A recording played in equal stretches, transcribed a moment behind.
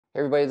Hey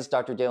everybody, this is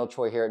Dr. Daniel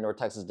Choi here at North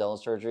Texas Dental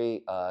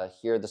Surgery.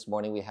 Here this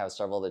morning we have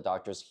several of the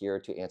doctors here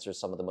to answer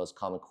some of the most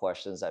common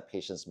questions that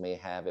patients may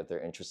have if they're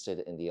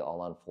interested in the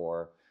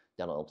All-on-4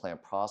 dental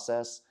implant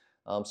process.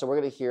 So we're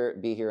going to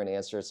be here and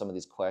answer some of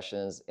these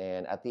questions,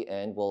 and at the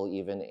end we'll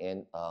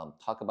even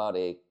talk about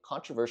a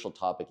controversial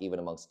topic even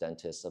amongst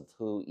dentists of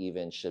who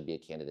even should be a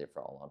candidate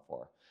for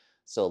All-on-4.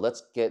 So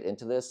let's get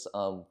into this.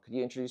 Could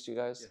you introduce you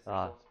guys?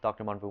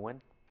 Dr. Manvu Nguyen.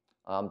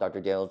 I'm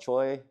Dr. Daniel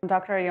Choi. I'm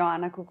Dr.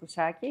 Joanna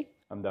Kukusaki.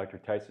 I'm Dr.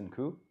 Tyson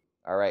Koo.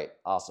 All right,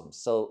 awesome.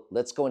 So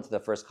let's go into the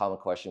first common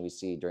question we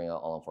see during an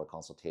all-on-4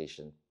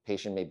 consultation.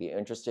 Patient may be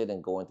interested in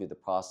going through the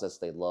process.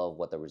 They love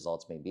what the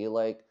results may be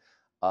like.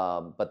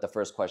 But the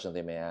first question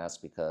they may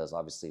ask, because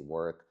obviously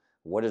work,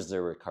 what is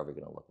their recovery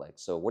going to look like?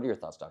 So what are your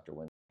thoughts, Dr.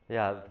 Nguyen?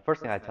 Yeah, the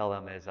first thing I tell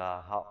them is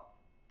how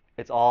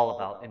it's all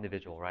about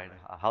individual, right?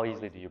 How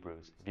easily do you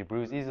bruise? If you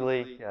bruise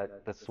easily,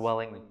 the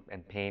swelling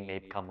and pain may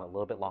become a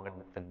little bit longer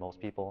than most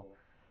people.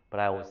 But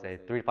I always say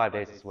 3 to 5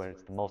 days is where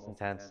it's the most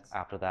intense.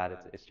 After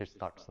that, it's just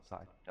start to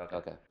subside.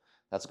 Okay,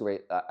 that's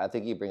great. I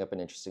think you bring up an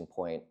interesting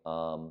point.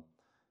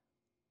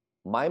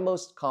 My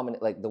most common,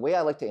 like the way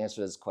I like to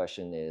answer this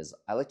question is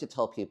I like to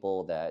tell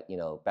people that,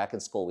 back in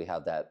school we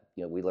have that,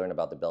 we learn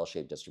about the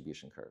bell-shaped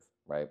distribution curve,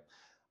 right?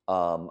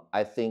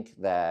 I think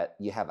that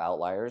you have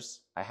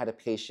outliers. I had a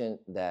patient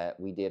that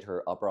we did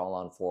her upper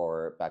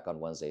all-on-4 back on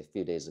Wednesday, a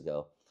few days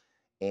ago.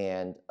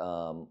 And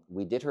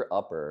we did her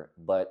upper,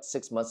 but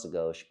 6 months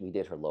ago, we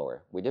did her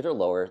lower. We did her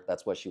lower.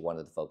 That's what she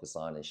wanted to focus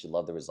on, and she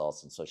loved the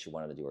results, and so she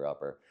wanted to do her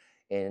upper.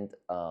 And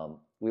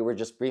we were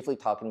just briefly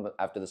talking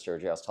after the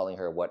surgery. I was telling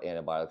her what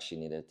antibiotics she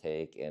needed to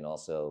take, and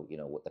also,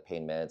 what the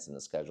pain meds and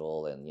the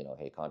schedule, and,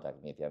 hey,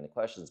 contact me if you have any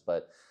questions.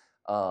 But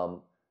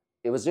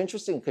it was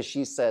interesting because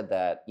she said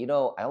that,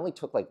 I only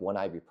took like one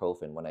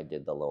ibuprofen when I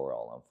did the lower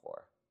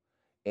all-on-4.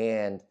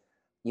 And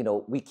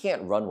we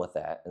can't run with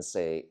that and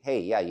say,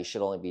 hey, yeah, you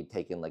should only be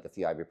taking like a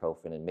few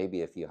ibuprofen and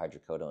maybe a few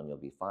hydrocodone, you'll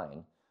be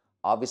fine.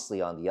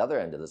 Obviously, on the other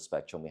end of the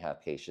spectrum, we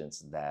have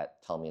patients that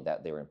tell me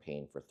that they were in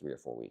pain for 3 or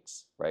 4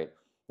 weeks, right?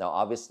 Now,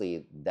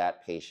 obviously,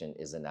 that patient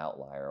is an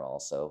outlier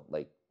also.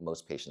 Like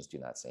most patients do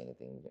not say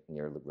anything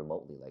near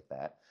remotely like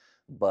that.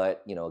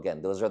 But,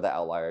 again, those are the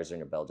outliers in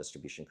your bell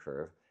distribution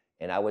curve.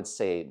 And I would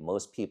say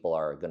most people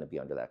are going to be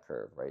under that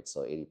curve, right?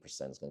 So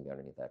 80% is going to be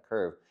underneath that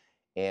curve.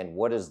 And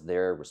what is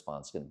their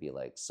response going to be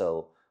like?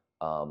 So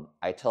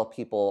I tell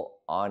people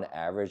on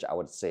average, I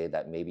would say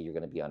that maybe you're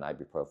going to be on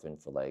ibuprofen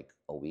for like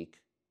a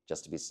week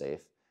just to be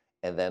safe.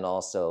 And then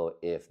also,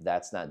 if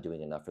that's not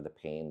doing enough for the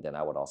pain, then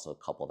I would also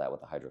couple that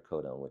with the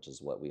hydrocodone, which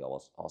is what we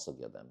also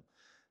give them.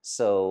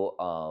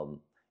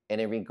 So,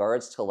 and in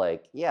regards to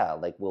like, yeah,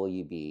 like, will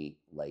you be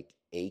like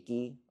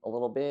achy a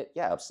little bit?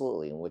 Yeah,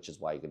 absolutely. And which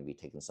is why you're going to be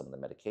taking some of the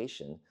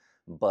medication.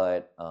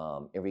 But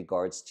in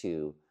regards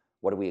to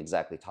what are we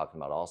exactly talking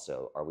about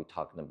also? Are we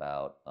talking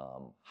about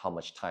how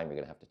much time you're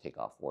going to have to take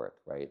off work,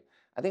 right?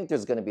 I think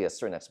there's going to be a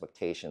certain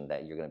expectation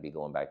that you're going to be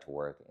going back to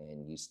work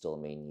and you still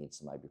may need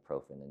some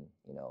ibuprofen and,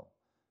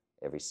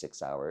 every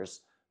 6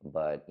 hours.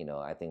 But,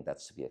 I think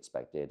that's to be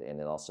expected.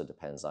 And it also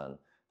depends on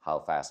how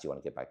fast you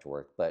want to get back to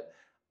work.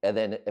 And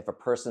then if a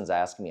person's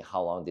asking me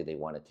how long do they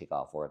want to take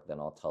off work, then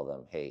I'll tell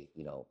them, hey,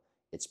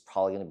 it's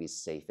probably going to be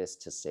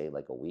safest to say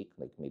like a week,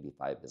 like maybe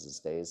 5 business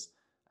days.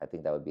 I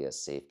think that would be a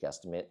safe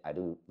guesstimate.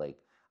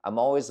 I'm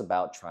always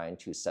about trying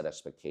to set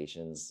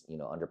expectations,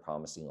 under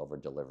promising, over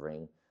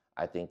delivering.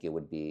 I think it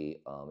would be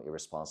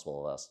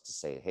irresponsible of us to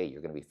say, hey,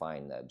 you're going to be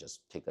fine,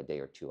 just take a day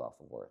or two off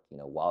of work.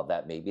 While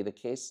that may be the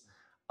case,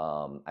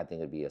 I think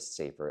it'd be a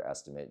safer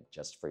estimate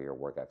just for your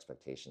work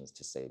expectations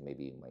to say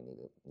maybe you might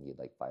need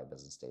like 5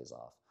 business days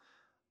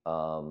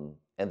off.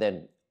 And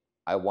then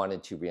I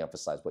wanted to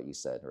reemphasize what you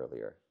said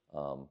earlier.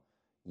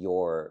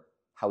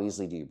 How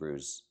easily do you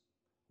bruise?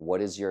 What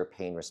is your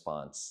pain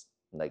response?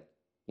 Like,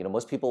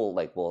 most people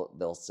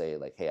they'll say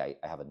like, hey,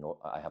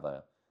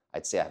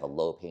 I'd say I have a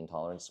low pain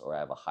tolerance or I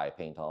have a high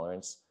pain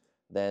tolerance.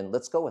 Then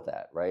let's go with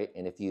that, right?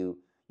 And if you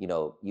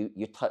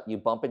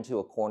bump into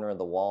a corner of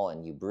the wall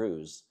and you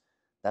bruise,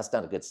 that's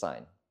not a good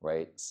sign,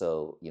 right?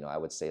 So, I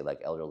would say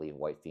like elderly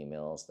white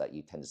females that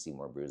you tend to see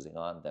more bruising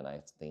on, then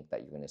I think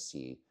that you're going to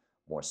see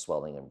more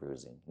swelling and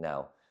bruising.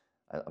 Now,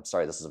 I'm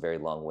sorry, this is a very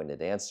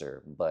long-winded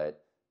answer,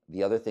 but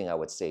the other thing I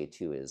would say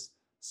too is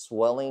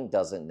swelling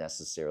doesn't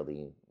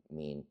necessarily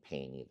mean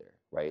pain either,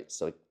 right?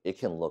 So it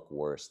can look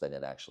worse than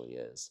it actually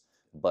is.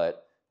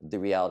 But the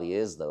reality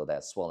is, though,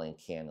 that swelling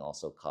can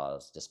also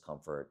cause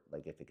discomfort.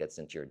 Like if it gets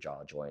into your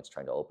jaw joints,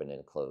 trying to open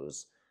and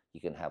close, you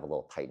can have a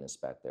little tightness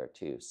back there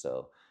too.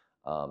 So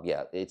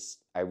yeah,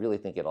 I really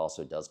think it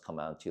also does come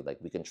out to like,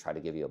 we can try to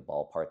give you a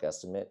ballpark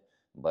estimate,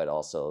 but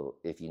also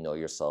if you know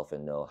yourself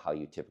and know how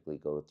you typically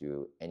go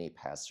through any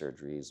past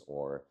surgeries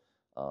or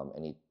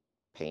any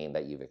pain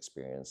that you've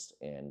experienced,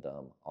 and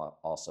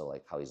also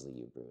like how easily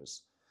you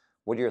bruise.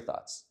 What are your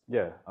thoughts?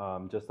 Yeah,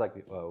 just like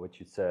what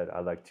you said,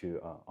 I like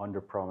to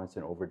under-promise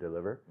and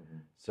over-deliver. Mm-hmm.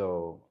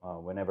 So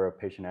whenever a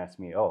patient asks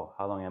me, oh,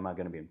 how long am I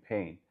going to be in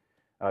pain?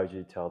 I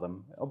usually tell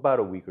them about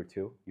a week or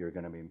two, you're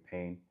going to be in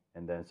pain.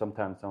 And then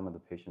sometimes some of the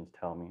patients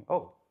tell me,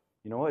 oh,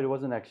 you know what, it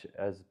wasn't actually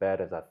as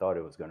bad as I thought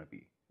it was going to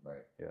be.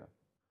 Right. Yeah.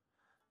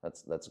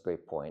 That's a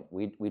great point.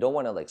 We don't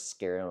want to like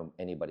scare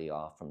anybody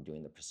off from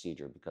doing the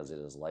procedure because it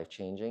is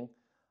life-changing.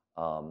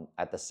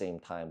 At the same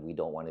time, we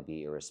don't want to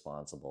be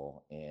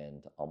irresponsible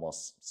and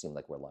almost seem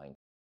like we're lying.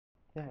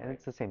 Yeah, and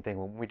it's the same thing.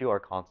 When we do our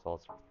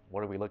consults,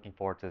 what are we looking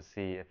for to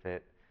see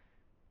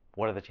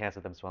what are the chances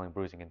of them swelling,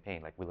 bruising, and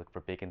pain? Like we look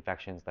for big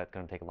infections that's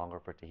going to take longer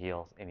for it to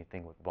heal,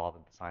 anything involved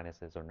in the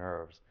sinuses or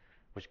nerves,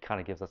 which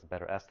kind of gives us a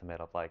better estimate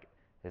of like,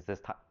 is this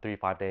 3 to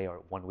 5 day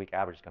or 1 week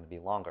average going to be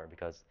longer?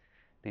 Because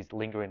these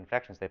lingering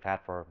infections they've had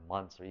for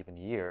months or even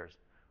years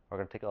are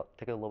going to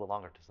take a little bit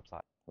longer to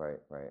subside. Right,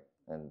 right.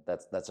 And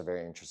that's a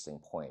very interesting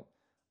point.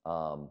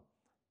 Um,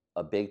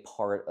 a big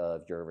part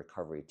of your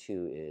recovery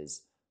too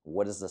is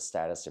what is the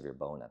status of your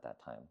bone at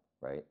that time,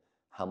 right?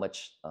 How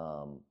much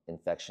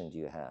infection do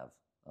you have?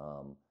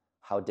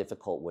 How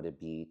difficult would it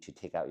be to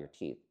take out your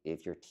teeth?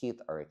 If your teeth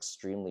are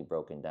extremely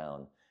broken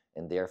down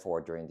and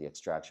therefore during the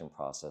extraction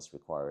process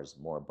requires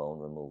more bone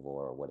removal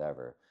or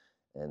whatever,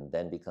 and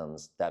then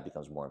that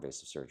becomes more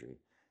invasive surgery.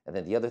 And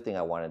then the other thing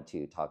I wanted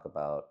to talk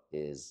about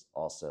is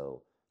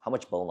also how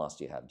much bone loss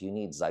do you have? Do you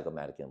need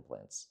zygomatic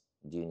implants?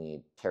 Do you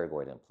need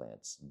pterygoid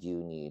implants? Do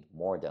you need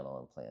more dental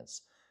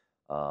implants?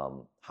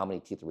 How many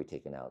teeth are we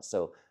taking out?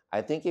 So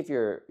I think if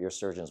your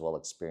surgeon's well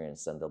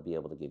experienced, then they'll be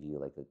able to give you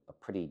like a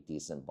pretty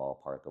decent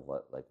ballpark of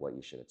what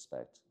you should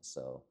expect.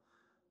 So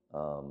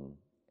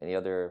any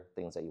other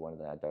things that you wanted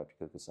to add, Dr.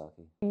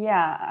 Kukusaki?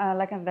 Yeah,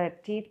 like on the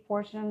teeth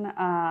portion,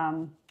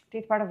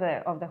 teeth part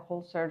of the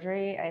whole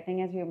surgery, I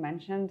think as you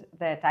mentioned,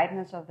 the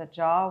tightness of the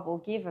jaw will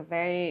give a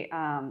very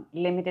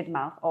limited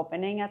mouth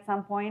opening at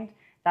some point.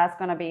 That's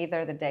going to be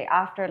either the day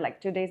after, like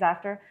 2 days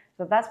after.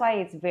 So that's why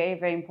it's very,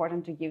 very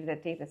important to give the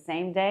teeth the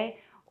same day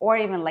or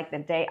even like the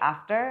day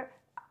after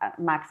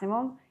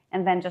maximum,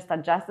 and then just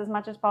adjust as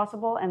much as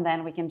possible. And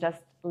then we can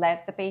just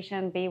let the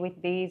patient be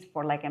with these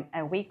for like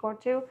a week or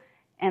two.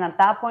 And at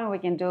that point, we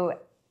can do,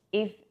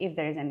 if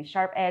there is any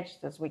sharp edge,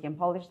 so we can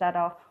polish that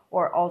off,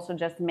 or also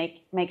just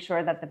make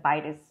sure that the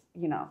bite is,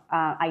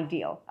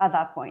 ideal at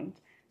that point.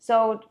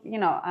 So,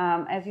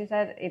 as you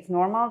said, it's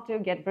normal to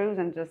get bruised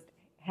and just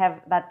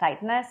have that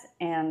tightness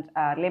and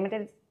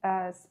limited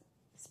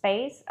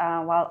space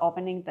while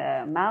opening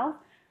the mouth.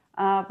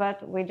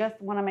 But we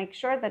just want to make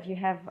sure that you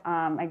have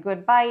a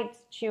good bite,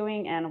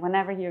 chewing, and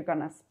whenever you're going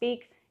to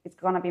speak, it's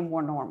going to be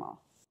more normal.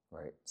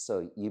 Right.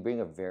 So you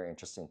bring a very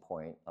interesting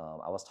point.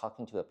 I was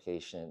talking to a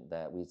patient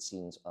that we'd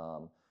seen.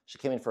 She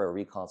came in for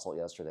a reconsult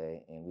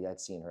yesterday, and we had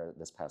seen her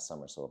this past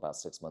summer, so about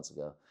 6 months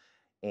ago.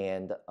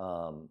 And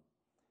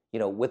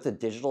with the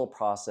digital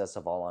process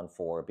of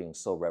All-on-4 being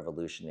so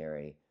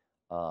revolutionary,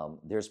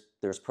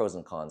 there's pros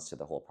and cons to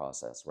the whole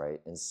process,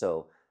 right? And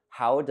so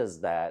how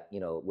does that,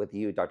 with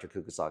you, Dr.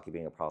 Kukusaki,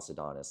 being a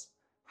prosthodontist,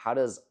 how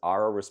does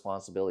our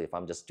responsibility, if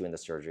I'm just doing the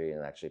surgery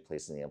and actually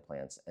placing the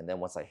implants, and then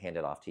once I hand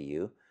it off to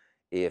you,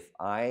 if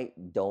I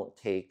don't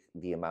take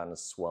the amount of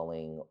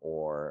swelling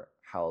or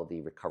how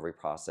the recovery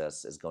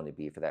process is going to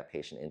be for that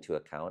patient into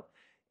account,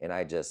 and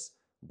I just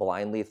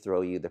blindly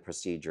throw you the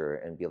procedure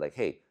and be like,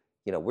 hey,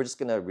 we're just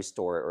going to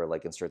restore or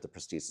like insert the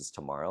prosthesis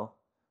tomorrow,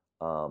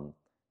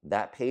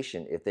 that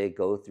patient, if they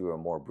go through a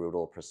more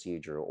brutal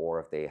procedure or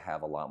if they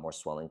have a lot more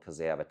swelling because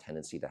they have a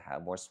tendency to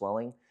have more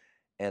swelling,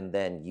 and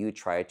then you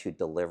try to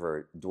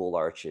deliver dual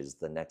arches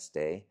the next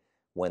day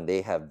when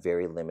they have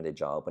very limited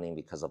jaw opening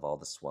because of all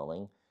the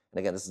swelling. And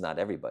again, this is not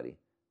everybody,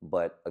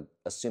 but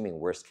assuming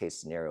worst case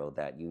scenario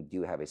that you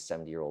do have a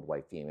 70-year-old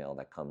white female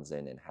that comes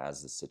in and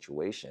has this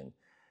situation,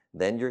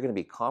 then you're going to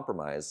be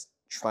compromised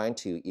trying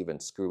to even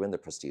screw in the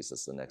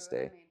prosthesis the next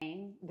day.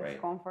 Pain, Right.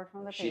 discomfort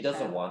from the She patient.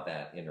 doesn't want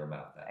that in her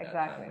mouth at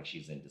that time when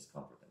she's in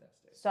discomfort the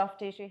next day. Soft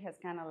tissue has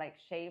kind of like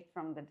shaped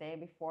from the day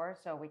before,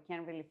 so we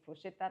can't really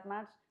push it that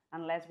much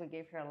unless we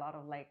give her a lot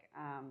of like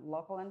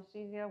local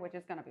anesthesia, which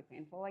is going to be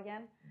painful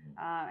again.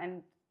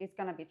 And it's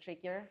going to be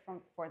trickier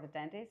for the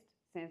dentist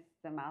since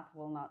the mouth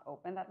will not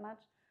open that much.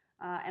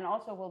 And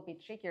also will be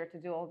trickier to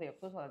do all the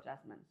occlusal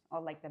adjustments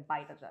or like the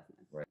bite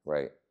adjustments.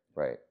 Right.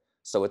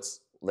 So it's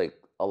like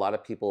a lot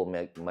of people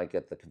might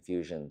get the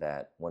confusion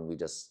that when we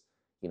just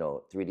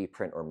 3D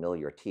print or mill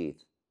your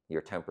teeth,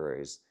 your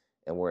temporaries,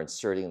 and we're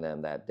inserting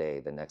them that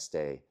day, the next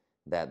day,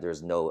 that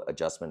there's no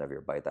adjustment of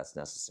your bite that's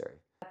necessary.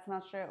 That's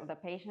not true. The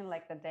patient,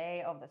 like the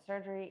day of the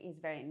surgery, is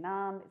very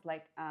numb. It's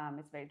like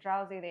it's very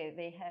drowsy.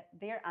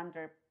 They're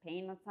under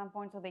pain at some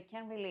point, so they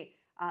can't really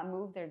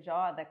move their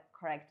jaw at the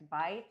correct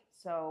bite.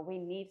 So we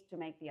need to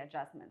make the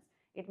adjustments.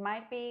 It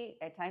might be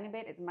a tiny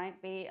bit. It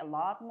might be a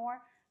lot more.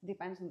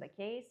 Depends on the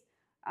case.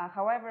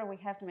 However, we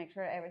have to make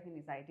sure everything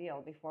is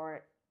ideal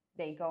before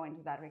they go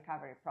into that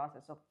recovery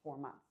process of 4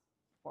 months,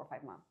 4 or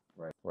 5 months.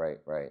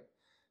 Right.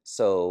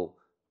 So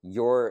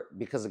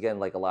because again,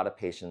 like a lot of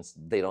patients,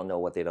 they don't know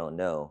what they don't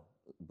know.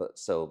 But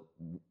so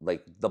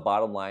like the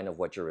bottom line of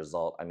what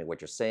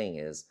you're saying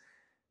is,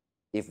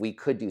 if we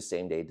could do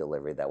same day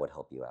delivery, that would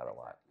help you out a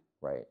lot,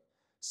 right?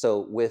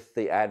 So with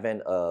the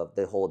advent of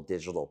the whole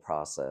digital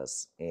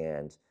process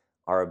and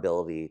our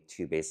ability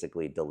to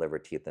basically deliver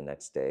teeth the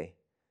next day,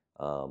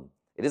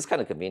 it is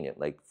kind of convenient.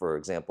 Like, for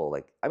example,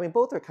 like, I mean,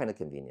 both are kind of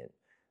convenient.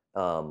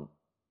 Um,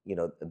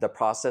 the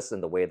process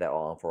and the way that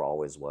All-on-4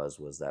 always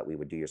was that we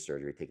would do your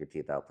surgery, take your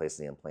teeth out, place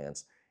the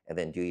implants, and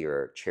then do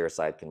your chair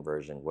side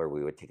conversion where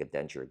we would take a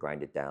denture,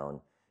 grind it down,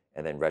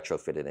 and then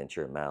retrofit it into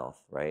your mouth,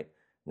 right?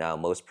 Now,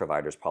 most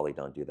providers probably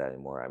don't do that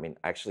anymore. I mean,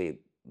 actually,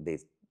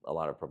 a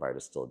lot of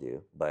providers still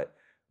do, but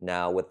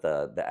now with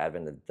the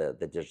advent of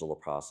the digital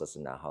process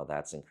and now how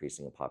that's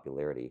increasing in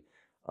popularity,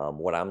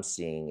 what I'm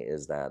seeing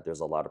is that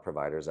there's a lot of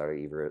providers that are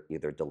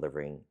either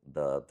delivering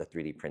the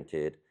 3D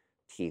printed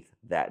teeth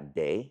that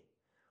day,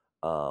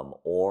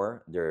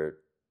 or they're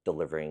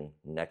delivering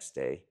next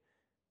day.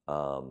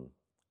 Um,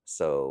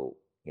 so,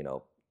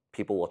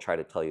 people will try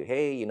to tell you,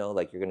 hey,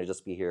 like you're going to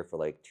just be here for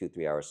like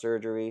 2-3 hour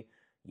surgery.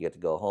 You get to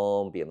go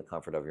home, be in the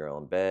comfort of your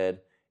own bed.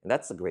 And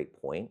that's a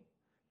great point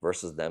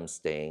versus them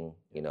staying,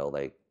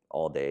 like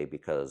all day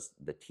because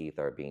the teeth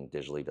are being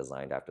digitally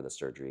designed after the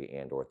surgery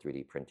and or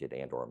 3D printed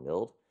and or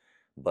milled.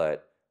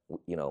 But,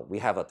 we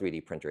have a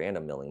 3D printer and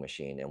a milling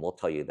machine, and we'll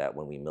tell you that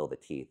when we mill the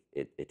teeth,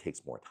 it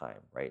takes more time,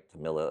 right? To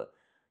mill it,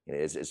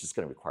 it's just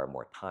going to require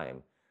more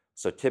time.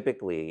 So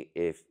typically,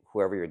 if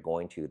whoever you're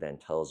going to then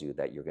tells you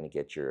that you're going to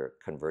get your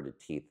converted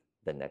teeth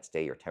the next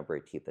day, your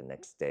temporary teeth the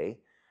next day,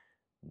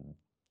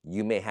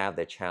 you may have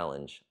the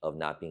challenge of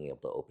not being able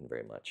to open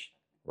very much,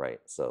 right?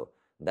 So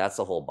that's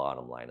the whole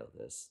bottom line of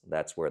this.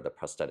 That's where the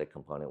prosthetic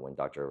component, when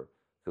Dr.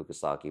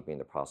 Kukusaki, being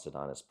the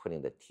prosthodontist,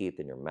 putting the teeth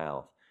in your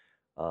mouth,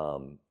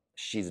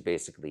 she's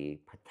basically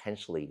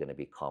potentially going to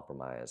be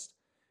compromised.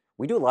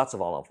 We do lots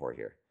of All-on-4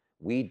 here.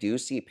 We do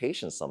see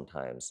patients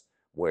sometimes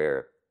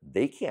where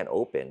they can't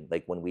open,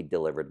 like when we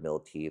delivered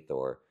milled teeth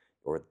or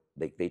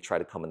they try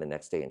to come in the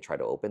next day and try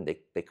to open,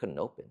 they couldn't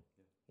open,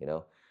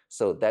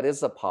 So that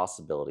is a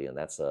possibility, and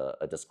that's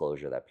a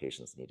disclosure that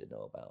patients need to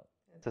know about.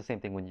 It's the same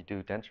thing when you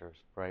do dentures,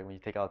 right? When you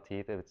take out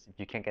teeth, if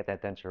you can't get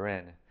that denture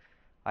in,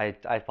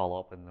 I follow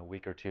up in a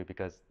week or two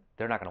because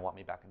they're not going to want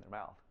me back in their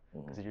mouth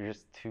because you're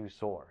just too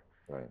sore.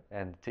 Right.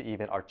 And to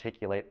even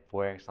articulate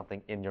wearing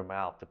something in your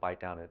mouth to bite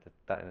down it,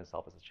 that in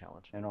itself is a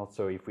challenge. And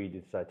also, if we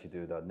decide to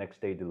do the next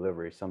day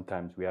delivery,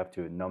 sometimes we have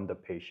to numb the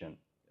patient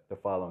the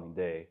following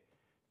day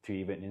to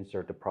even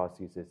insert the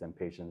prosthesis, and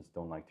patients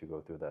don't like to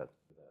go through that.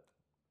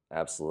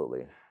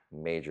 Absolutely.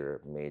 Major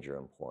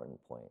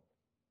important point.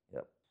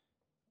 Yep.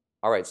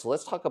 All right, so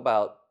let's talk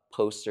about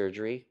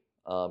post-surgery.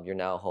 You're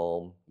now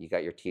home, you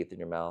got your teeth in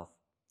your mouth,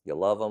 you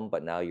love them,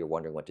 but now you're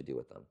wondering what to do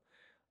with them.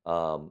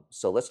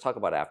 So let's talk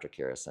about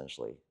aftercare,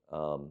 essentially.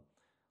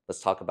 Let's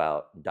talk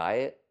about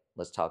diet.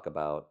 Let's talk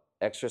about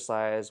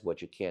exercise,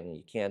 what you can and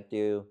you can't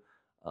do.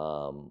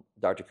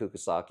 Dr.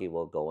 Kukusaki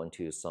will go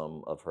into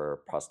some of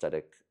her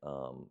prosthetic,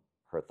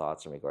 her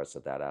thoughts in regards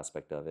to that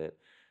aspect of it.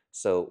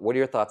 So what are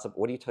your thoughts?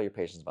 What do you tell your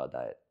patients about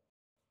diet?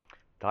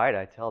 Diet,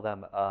 I tell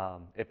them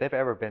if they've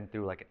ever been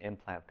through like an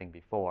implant thing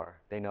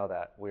before, they know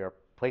that we are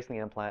placing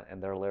the implant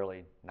and they're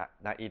literally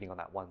not eating on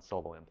that one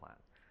solo implant.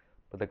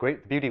 But the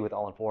great beauty with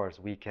All-on-4 is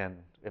we can,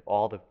 if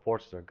all the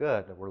forces are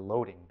good, we're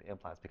loading the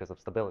implants because of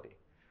stability.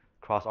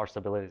 Cross arch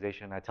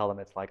stabilization, I tell them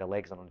it's like a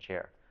legs on a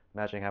chair.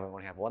 Imagine having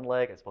only have one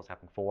leg as opposed to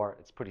having four.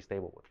 It's pretty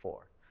stable with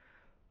four.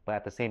 But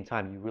at the same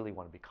time, you really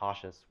want to be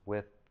cautious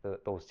with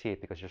those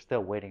teeth because you're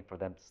still waiting for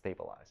them to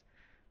stabilize,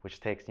 which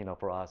takes,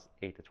 for us,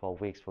 8 to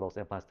 12 weeks for those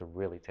implants to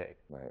really take.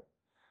 Right.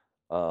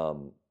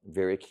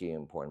 Very key,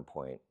 important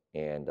point.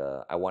 And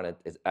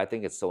I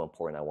think it's so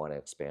important. I want to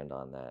expand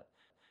on that.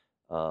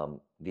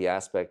 The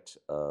aspect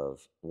of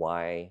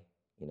why,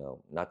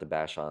 not to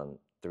bash on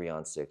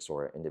 3-on-6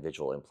 or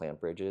individual implant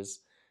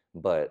bridges,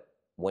 but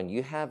when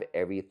you have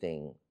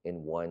everything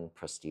in one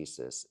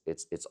prosthesis,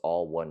 it's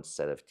all one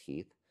set of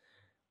teeth.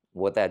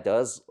 What that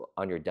does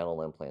on your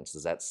dental implants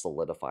is that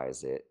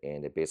solidifies it,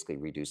 and it basically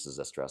reduces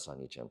the stress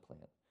on each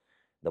implant.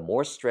 The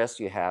more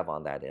stress you have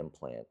on that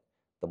implant,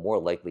 the more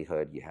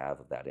likelihood you have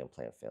of that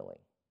implant failing,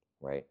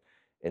 right?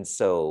 And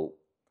so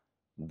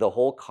the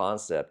whole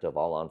concept of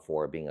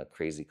All-on-4 being a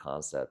crazy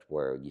concept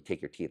where you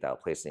take your teeth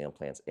out, place the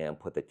implants, and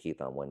put the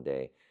teeth on one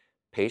day,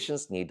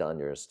 patients need to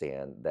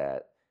understand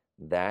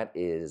that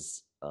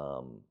is,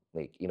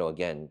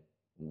 again,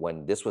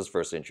 when this was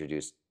first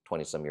introduced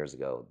 20-some years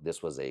ago,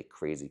 this was a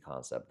crazy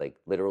concept. Like,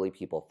 literally,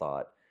 people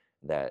thought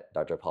that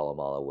Dr.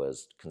 Palomala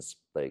was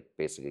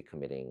basically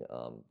committing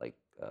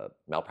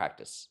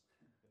malpractice,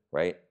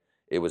 right?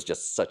 It was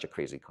just such a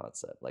crazy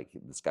concept. Like,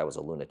 this guy was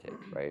a lunatic,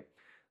 right?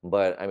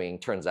 But I mean,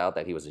 turns out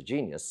that he was a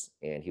genius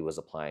and he was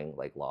applying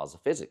like laws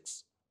of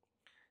physics.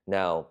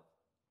 Now,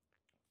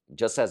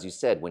 just as you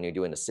said, when you're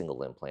doing a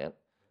single implant,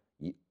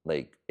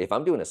 like if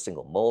I'm doing a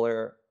single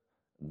molar,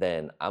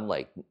 then I'm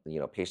like,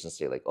 patients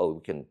say like, oh,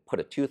 we can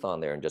put a tooth on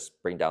there and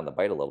just bring down the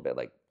bite a little bit.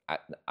 Like,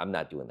 I'm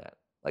not doing that.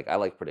 Like, I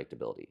like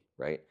predictability,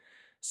 right?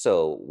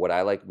 So what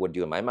I would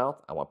do in my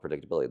mouth, I want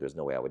predictability. There's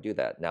no way I would do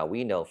that. Now,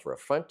 we know for a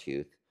front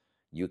tooth,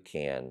 you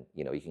can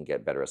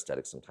get better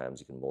aesthetics sometimes.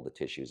 You can mold the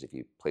tissues if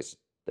you place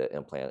the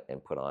implant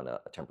and put on a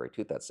temporary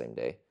tooth that same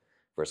day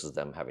versus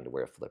them having to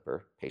wear a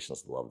flipper.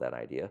 Patients love that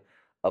idea.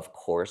 Of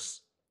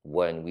course,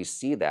 When we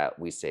see that,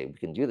 we say, we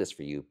can do this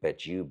for you,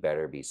 but you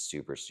better be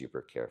super,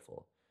 super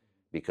careful.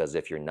 Because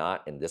if you're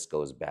not and this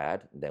goes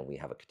bad, then we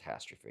have a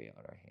catastrophe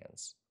on our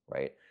hands,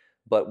 right?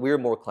 But we're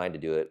more inclined to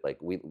do it. Like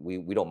we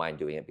don't mind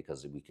doing it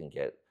because we can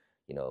get,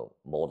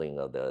 molding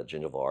of the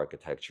gingival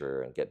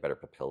architecture and get better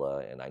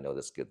papilla. And I know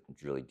this gets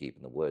really deep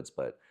in the woods,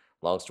 but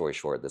long story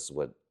short, this is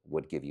what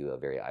would give you a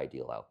very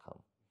ideal outcome.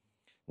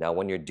 Now,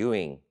 when you're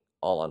doing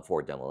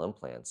all-on-4 dental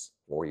implants,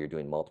 or you're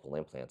doing multiple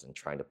implants and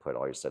trying to put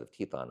all your set of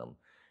teeth on them,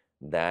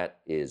 that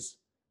is,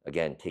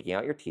 again, taking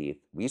out your teeth.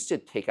 We used to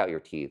take out your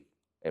teeth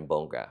and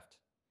bone graft.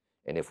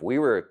 And if we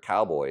were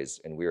cowboys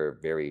and we were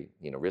very,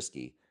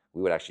 risky,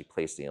 we would actually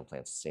place the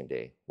implants the same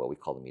day, what we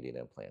call immediate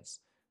implants.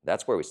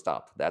 That's where we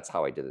stopped. That's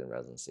how I did it in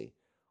residency.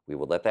 We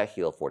would let that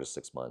heal 4 to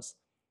 6 months.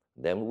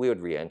 Then we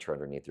would re-enter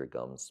underneath your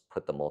gums,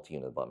 put the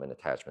multi-unit abutment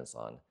attachments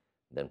on,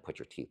 then put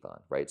your teeth on,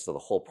 right? So the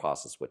whole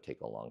process would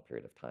take a long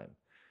period of time.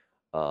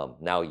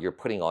 Now you're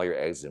putting all your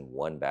eggs in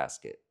one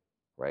basket,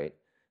 right?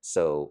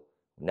 So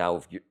now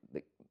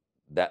if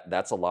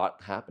that's a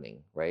lot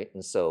happening, right?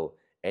 And so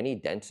any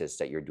dentist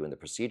that you're doing the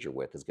procedure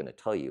with is going to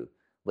tell you,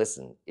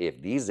 listen,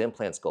 if these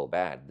implants go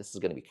bad, this is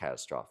going to be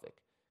catastrophic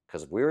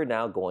because we're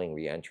now going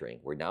re-entering.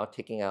 We're now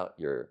taking out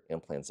your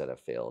implants that have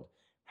failed,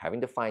 having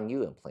to find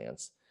new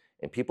implants.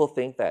 And people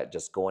think that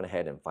just going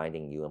ahead and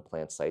finding new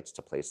implant sites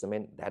to place them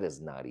in, that is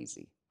not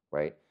easy,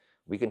 right?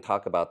 We can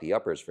talk about the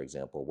uppers, for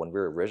example. When we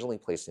were originally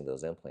placing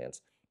those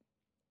implants,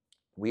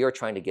 we are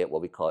trying to get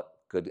what we call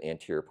good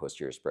anterior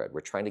posterior spread.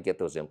 We're trying to get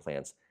those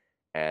implants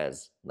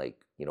as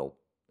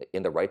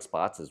in the right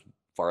spots as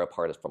far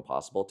apart as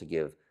possible to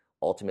give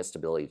ultimate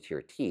stability to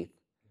your teeth,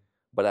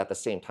 but at the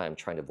same time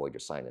trying to avoid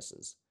your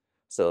sinuses.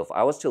 So if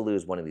I was to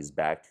lose one of these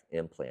back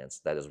implants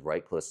that is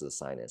right close to the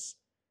sinus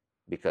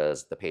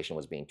because the patient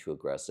was being too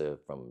aggressive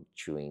from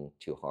chewing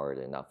too hard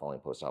and not following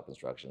post-op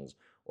instructions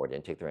or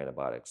didn't take their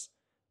antibiotics,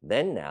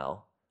 then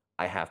now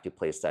I have to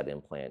place that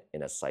implant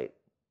in a site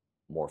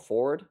more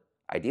forward.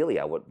 Ideally,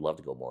 I would love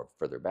to go more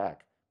further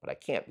back, but I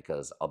can't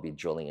because I'll be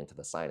drilling into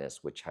the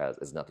sinus, which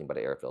is nothing but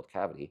an air-filled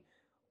cavity,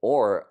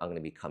 or I'm going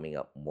to be coming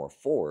up more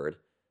forward.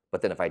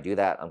 But then if I do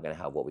that, I'm going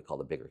to have what we call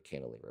the bigger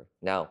cantilever.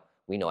 Now,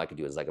 we know I could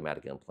do a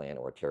zygomatic implant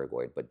or a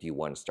pterygoid, but do you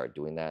want to start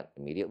doing that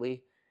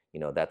immediately?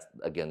 That's,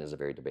 again, is a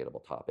very debatable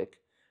topic.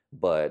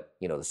 But,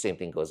 the same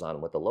thing goes on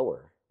with the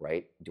lower,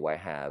 right? Do I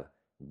have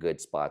good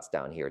spots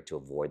down here to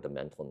avoid the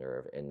mental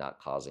nerve and not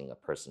causing a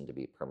person to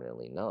be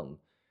permanently numb?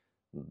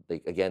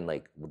 Again,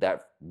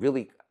 that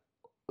really,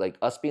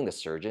 us being the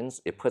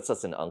surgeons, it puts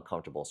us in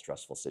uncomfortable,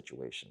 stressful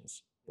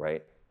situations,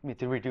 right? I mean,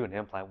 to redo an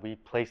implant, we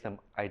place them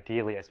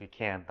ideally as we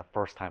can the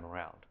first time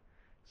around.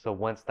 So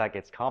once that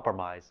gets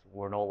compromised,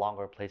 we're no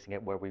longer placing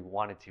it where we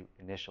wanted to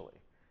initially.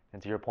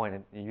 And to your point,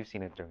 and you've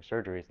seen it during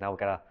surgeries, now we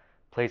gotta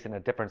place it in a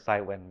different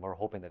site when we're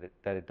hoping that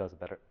it does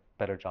a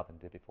better job than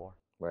it did before.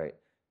 Right.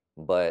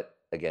 But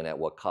again, at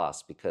what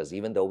cost? Because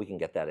even though we can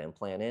get that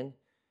implant in,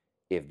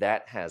 if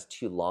that has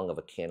too long of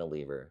a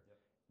cantilever,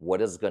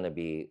 what is going to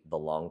be the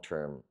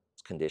long-term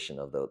condition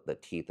of the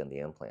teeth and the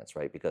implants,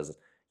 right? Because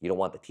you don't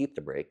want the teeth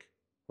to break,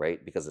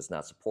 right? Because it's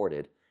not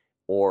supported,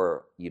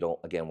 or you don't,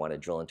 again, want to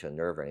drill into a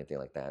nerve or anything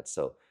like that.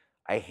 So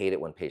I hate it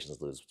when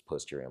patients lose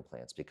posterior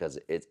implants because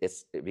it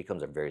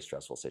becomes a very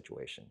stressful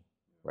situation,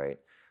 right?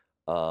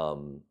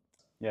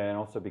 Yeah, and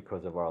also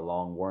because of our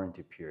long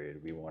warranty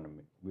period, we want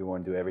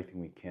to do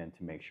everything we can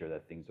to make sure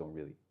that things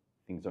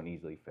don't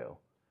easily fail.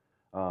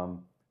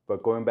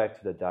 But going back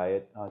to the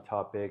diet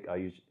topic,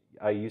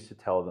 I used to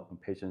tell the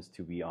patients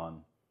to be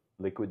on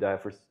liquid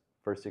diet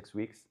for 6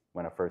 weeks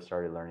when I first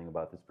started learning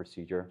about this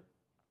procedure.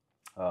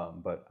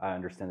 But I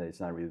understand that it's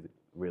not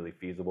really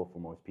feasible for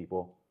most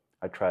people.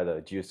 I tried a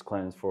juice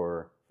cleanse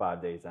for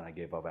 5 days and I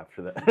gave up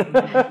after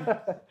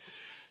that.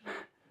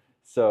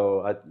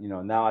 So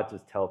now I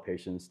just tell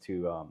patients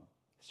to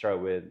start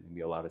with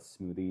maybe a lot of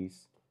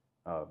smoothies.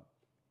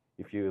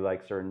 If you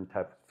like certain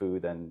type of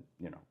food, then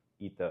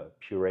eat the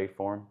puree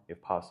form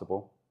if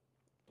possible.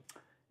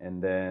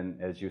 And then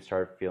as you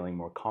start feeling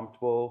more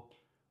comfortable,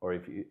 or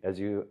as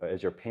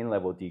your pain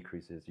level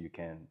decreases, you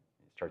can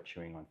start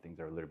chewing on things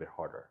that are a little bit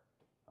harder.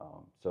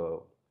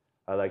 So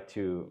I like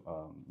to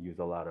use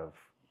a lot of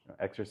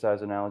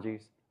exercise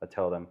analogies. I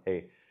tell them,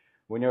 hey,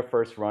 when you're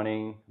first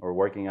running or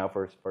working out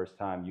for the first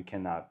time, you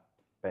cannot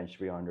bench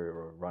 300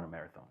 or run a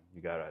marathon.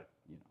 You gotta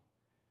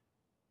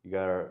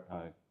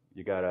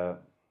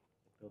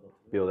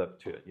build up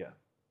to it. Yeah.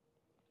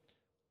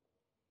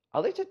 I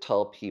like to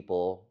tell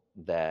people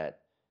that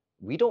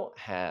we don't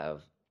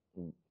have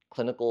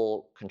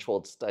clinical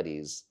controlled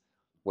studies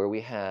where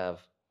we have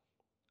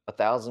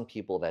 1,000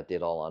 people that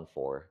did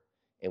All-on-4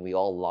 and we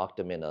all locked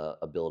them in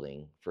a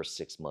building for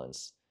 6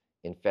 months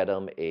and fed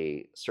them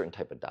a certain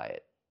type of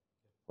diet,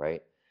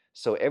 right?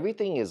 So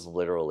everything is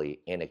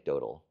literally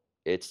anecdotal.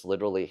 It's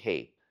literally,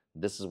 hey,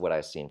 this is what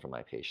I've seen from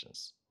my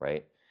patients,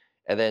 right?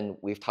 And then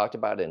we've talked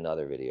about it in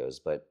other videos,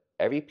 but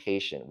every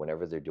patient,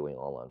 whenever they're doing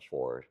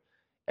All-on-4,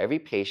 every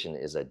patient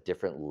is a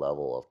different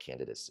level of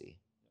candidacy,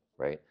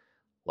 right?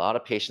 A lot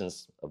of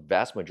patients, a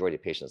vast majority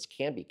of patients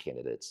can be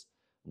candidates,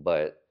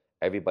 but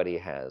everybody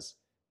has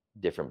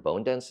different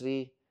bone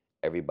density.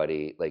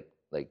 Everybody, like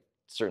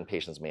certain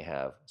patients may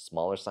have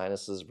smaller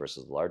sinuses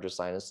versus larger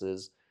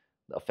sinuses,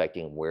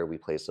 affecting where we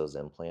place those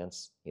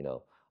implants. You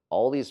know,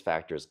 all these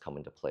factors come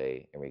into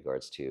play in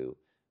regards to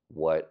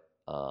what,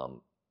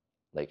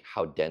 like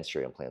how dense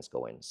your implants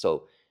go in.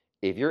 So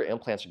if your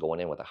implants are going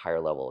in with a higher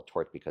level of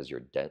torque because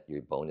your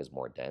bone is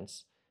more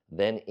dense,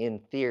 then in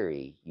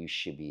theory, you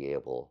should be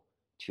able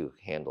to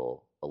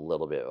handle a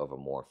little bit of a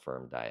more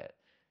firm diet.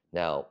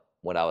 Now,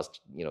 what I was,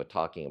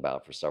 talking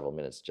about for several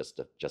minutes, just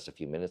a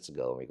few minutes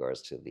ago in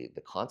regards to the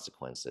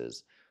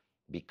consequences,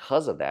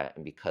 because of that,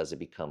 and because it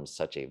becomes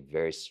such a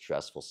very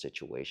stressful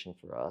situation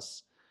for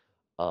us,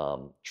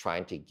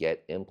 trying to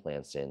get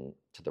implants in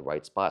to the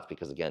right spots,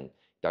 because again,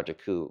 Dr.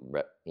 Koo,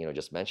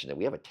 just mentioned that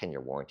we have a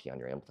 10-year warranty on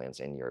your implants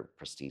and your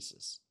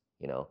prosthesis.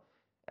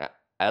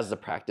 As the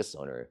practice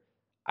owner,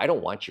 I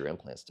don't want your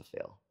implants to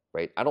fail,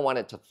 right? I don't want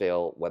it to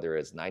fail whether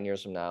it's 9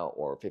 years from now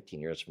or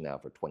 15 years from now,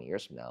 for 20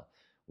 years from now.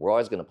 We're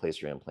always going to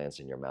place your implants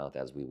in your mouth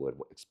as we would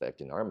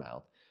expect in our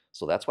mouth.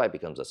 So that's why it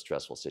becomes a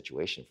stressful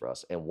situation for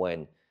us. And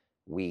when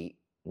we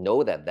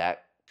know that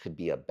that could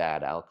be a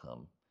bad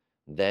outcome,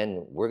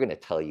 then we're going to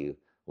tell you,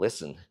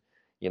 listen,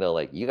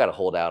 like you got to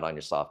hold out on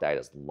your soft diet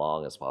as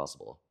long as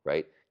possible,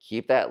 right?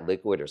 Keep that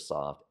liquid or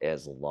soft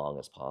as long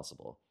as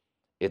possible.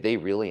 If they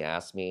really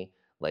ask me,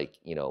 like,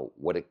 to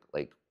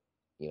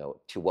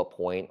what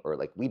point, or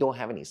like, we don't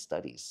have any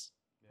studies,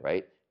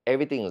 right?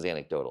 Everything is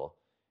anecdotal.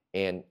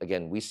 And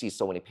again, we see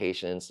so many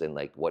patients, and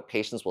like what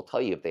patients will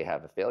tell you if they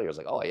have a failure is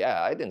like, oh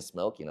yeah, I didn't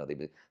smoke.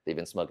 They've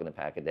been smoking a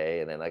pack a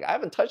day, and then like I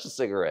haven't touched a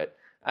cigarette.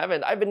 I've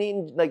been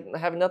eating, like,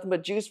 having nothing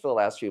but juice for the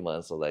last few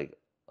months. So like,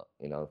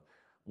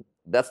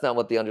 that's not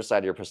what the underside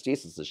of your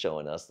prosthesis is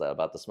showing us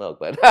about the smoke.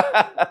 But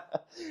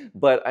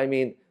but I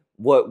mean,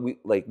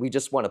 we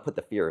just want to put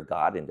the fear of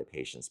God into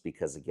patients,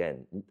 because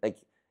again, like,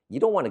 you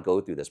don't want to go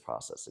through this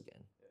process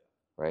again,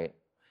 right?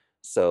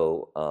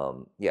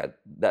 So yeah,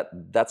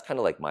 that's kind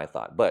of like my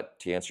thought. But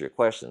to answer your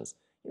questions,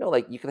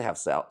 like you can have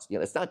salt.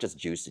 It's not just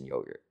juice and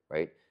yogurt,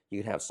 right?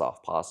 You can have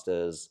soft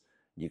pastas.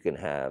 You can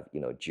have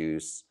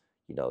juice.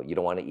 You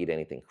don't want to eat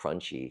anything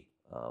crunchy,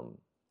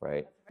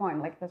 right? Point,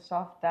 like the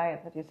soft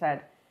diet that you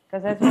said,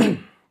 because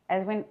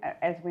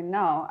as we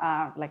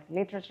know, like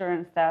literature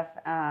and stuff,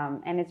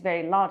 and it's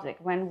very logic.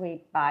 When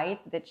we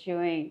bite, the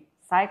chewing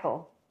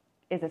cycle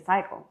is a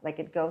cycle, like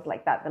it goes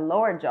like that. The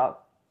lower jaw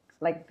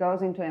like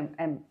goes into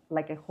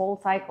like a whole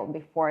cycle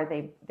before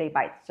they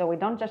bite. So we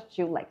don't just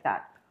chew like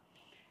that.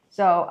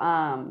 So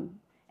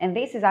and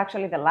this is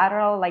actually the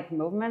lateral like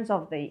movements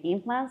of the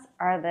implants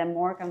are the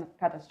more kind of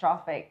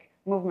catastrophic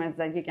movements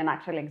that you can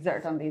actually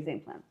exert on these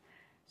implants.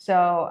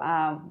 So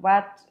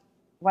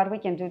what we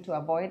can do to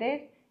avoid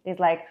it is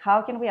like,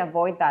 how can we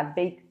avoid that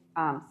big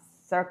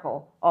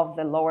circle of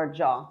the lower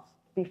jaw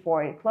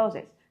before it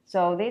closes?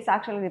 So this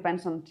actually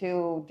depends on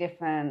two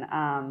different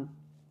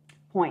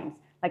points.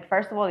 Like,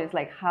 first of all, it's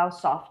like how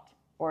soft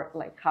or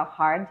like how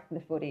hard the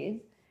food is,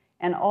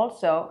 and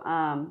also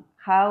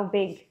how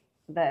big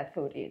the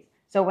food is.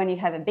 So when you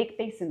have a big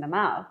piece in the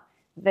mouth,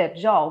 the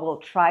jaw will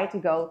try to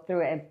go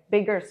through a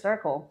bigger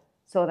circle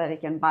so that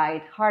it can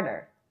bite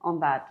harder on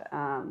that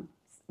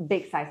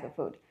big size of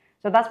food.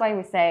 So that's why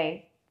we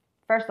say,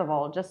 first of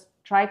all, just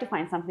try to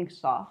find something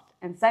soft,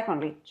 and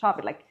secondly, chop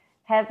it, like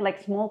have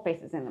like small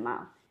pieces in the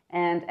mouth.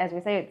 And as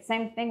we say,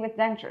 same thing with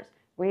dentures.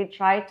 We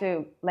try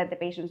to let the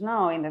patients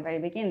know in the very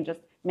beginning, just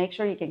make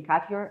sure you can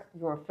cut your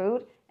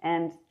food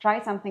and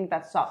try something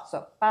that's soft.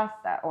 So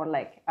pasta or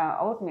like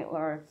oatmeal,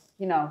 or,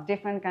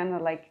 different kind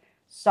of like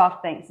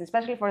soft things,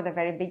 especially for the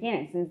very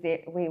beginning, since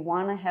we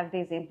want to have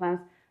these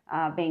implants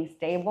being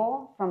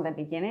stable from the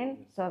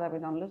beginning so that we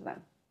don't lose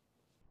them.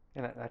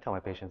 And I tell my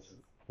patients,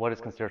 what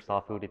is considered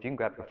soft food? If you can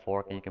grab your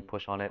fork and you can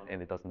push on it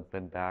and it doesn't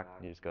bend back,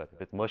 you're just good.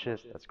 If it's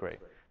mushes, that's great.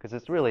 Because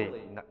it's really,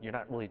 you're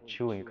not really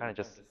chewing, you're kind of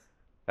just,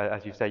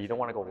 as you said, you don't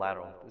want to go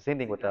lateral. The same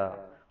thing with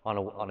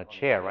on a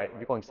chair, right? If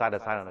you're going side to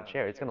side on a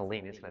chair, it's going to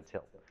lean, it's going to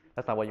tilt.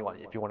 That's not what you want.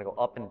 If you want to go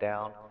up and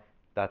down,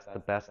 that's the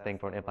best thing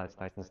for an implant. It's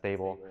nice and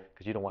stable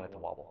because you don't want it to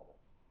wobble.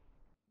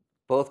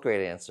 Both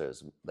great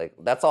answers. Like,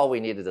 that's all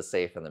we needed to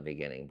say from the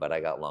beginning, but I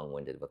got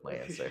long-winded with my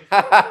answer.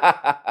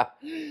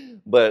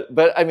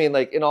 But I mean,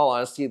 like, in all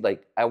honesty,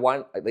 like, I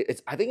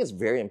think it's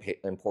very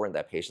important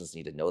that patients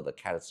need to know the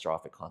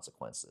catastrophic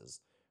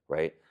consequences,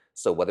 right?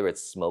 So whether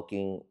it's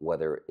smoking,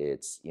 whether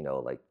it's,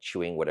 like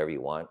chewing, whatever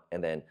you want.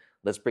 And then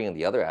let's bring in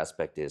the other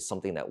aspect, is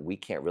something that we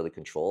can't really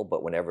control,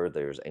 but whenever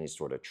there's any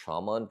sort of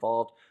trauma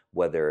involved,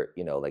 whether,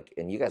 like,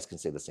 and you guys can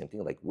say the same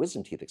thing, like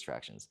wisdom teeth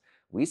extractions.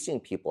 We've seen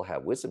people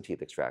have wisdom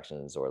teeth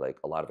extractions, or like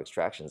a lot of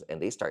extractions, and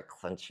they start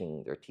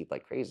clenching their teeth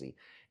like crazy.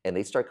 And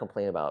they start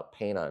complaining about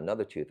pain on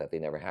another tooth that they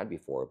never had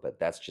before, but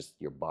that's just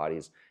your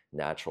body's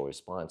natural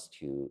response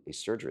to a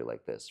surgery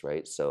like this,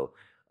 right? So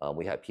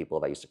we had people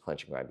that used to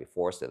clench and grind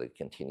before, so they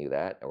continue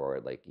that, or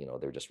like,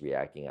 they're just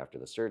reacting after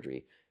the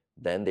surgery.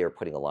 Then they're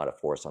putting a lot of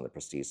force on the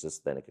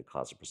prosthesis, then it could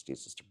cause the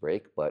prosthesis to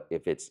break. But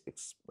if it's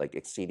like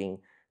exceeding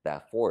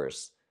that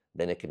force,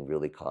 then it can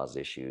really cause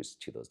issues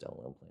to those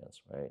dental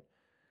implants, right?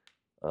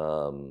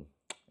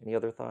 Any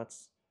other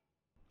thoughts?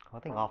 I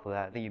think off of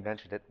that, I think you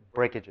mentioned it,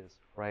 breakages,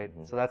 right?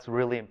 Mm-hmm. So that's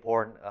really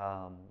important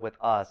with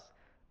us.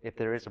 If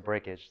there is a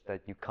breakage,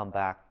 that you come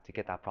back to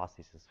get that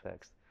prosthesis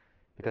fixed,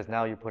 because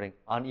now you're putting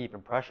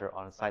uneven pressure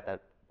on a site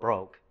that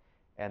broke,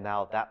 and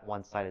now that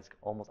one site is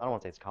almost, I don't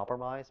want to say it's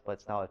compromised, but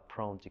it's now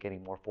prone to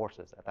getting more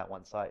forces at that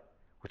one site,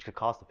 which could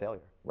cause the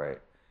failure. Right.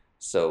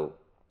 So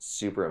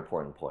super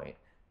important point.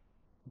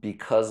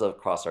 Because of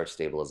cross-arch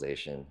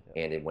stabilization,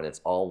 and when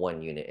it's all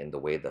one unit and the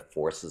way the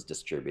force is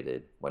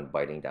distributed when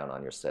biting down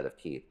on your set of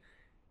teeth,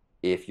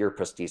 if your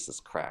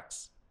prosthesis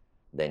cracks,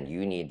 then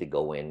you need to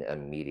go in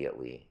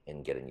immediately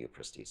and get a new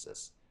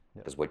prosthesis.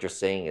 Because what you're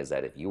saying is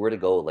that if you were to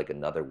go like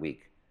another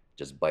week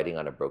just biting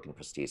on a broken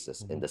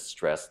prosthesis, and the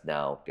stress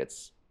now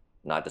gets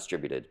not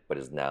distributed, but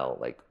is now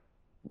like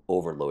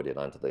overloaded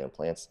onto the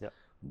implants,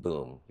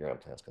 boom, your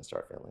implants can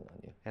start failing on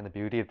you. And the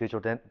beauty of digital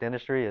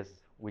dentistry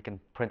is we can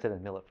print it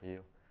and mill it for you.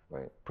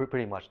 Right.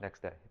 Pretty much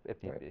next day,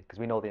 if need be, because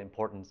we know the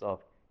importance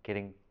of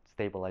getting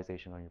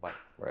stabilization on your bite.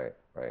 Right,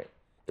 right.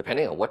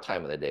 Depending on what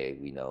time of the day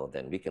we know,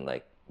 then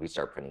we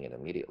start printing it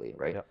immediately,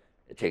 right? Yep.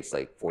 It takes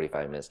like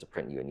 45 minutes to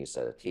print you a new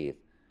set of teeth,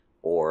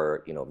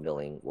 or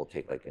milling will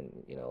take like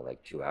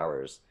 2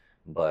 hours.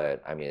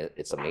 But I mean,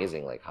 it's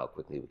amazing like how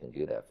quickly we can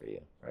do that for you,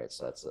 right?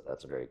 So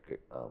that's a very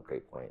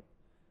great point.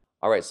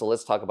 All right, so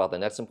let's talk about the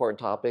next important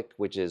topic,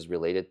 which is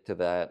related to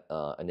that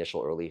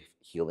initial early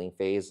healing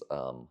phase,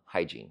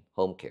 hygiene,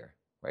 home care,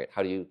 right?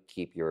 How do you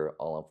keep your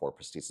all-on-4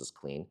 prosthesis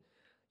clean?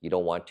 You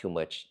don't want too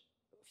much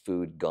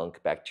food,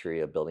 gunk,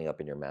 bacteria building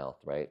up in your mouth,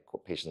 right?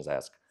 Patients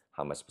ask,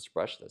 how am I supposed to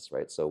brush this,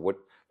 right? So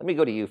let me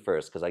go to you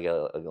first, because I get,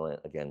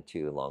 again,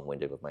 too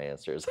long-winded with my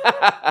answers. What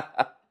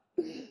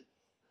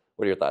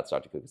are your thoughts,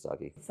 Dr.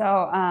 Kukisaki?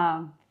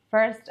 So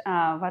first,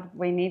 what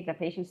we need the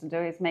patients to do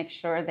is make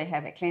sure they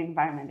have a clean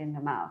environment in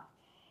the mouth.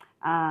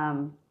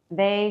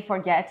 They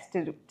forget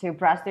to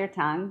brush their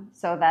tongue,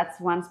 so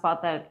that's one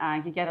spot that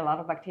you get a lot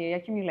of bacteria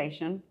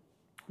accumulation.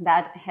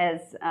 That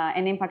has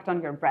an impact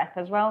on your breath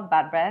as well,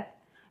 bad breath,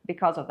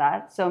 because of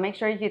that. So make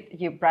sure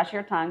you brush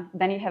your tongue.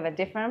 Then you have a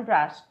different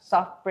brush,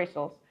 soft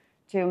bristles,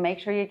 to make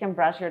sure you can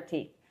brush your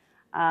teeth.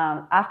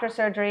 After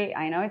surgery,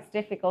 I know it's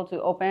difficult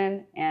to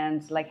open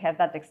and like have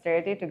that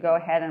dexterity to go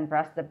ahead and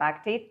brush the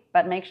back teeth,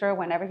 but make sure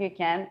whenever you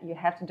can, you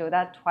have to do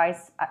that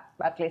twice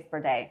at least per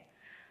day.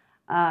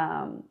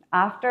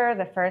 After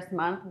the first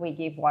month, we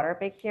give water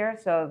pick here,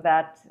 so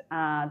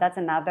that's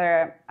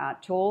another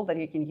tool that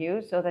you can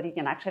use so that you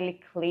can actually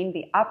clean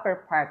the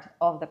upper part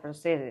of the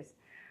prosthesis.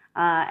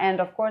 And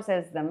of course,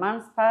 as the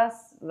months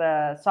pass,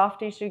 the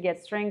soft tissue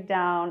gets shrink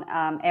down,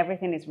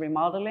 everything is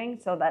remodeling,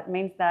 so that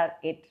means that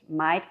it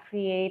might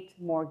create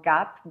more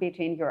gap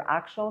between your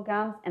actual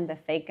gums and the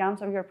fake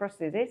gums of your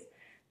prosthesis.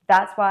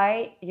 That's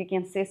why you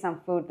can see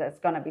some food that's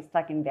going to be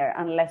stuck in there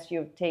unless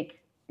you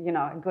take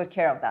good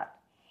care of that.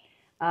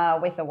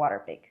 With the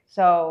water pick.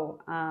 So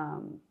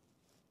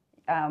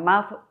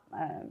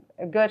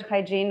good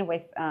hygiene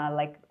with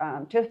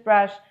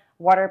toothbrush,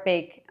 water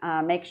pick.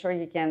 Make sure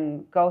you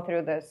can go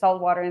through the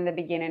salt water in the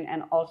beginning,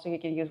 and also you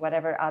can use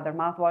whatever other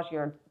mouthwash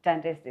your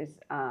dentist is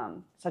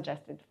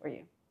suggesting for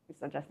you.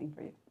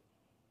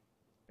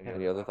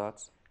 Any other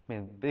thoughts? I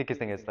mean, the biggest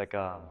thing is like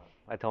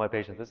I tell my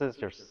patients, this is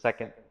your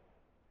second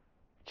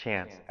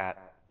chance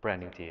at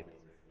brand new teeth,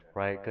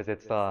 right? Because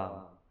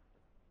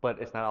but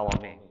it's not all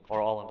on me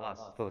or all on us.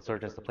 So the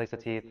surgeons to place the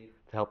teeth,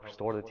 to help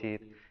restore the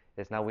teeth,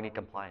 is now we need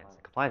compliance.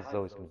 Compliance is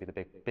always going to be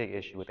the big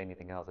issue with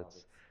anything else.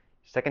 It's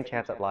second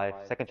chance at life,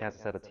 second chance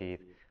to set of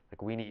teeth.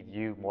 Like we need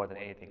you more than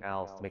anything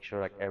else to make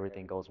sure like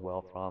everything goes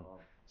well from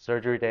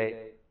surgery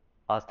date,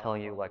 us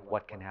telling you like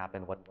what can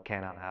happen, what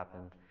cannot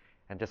happen,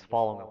 and just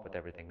following up with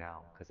everything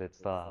now, because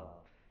it's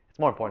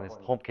more important.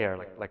 It's home care,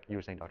 like you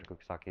were saying, Dr.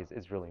 Kukisaki,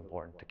 is really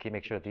important to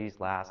make sure these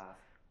last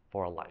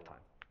for a lifetime.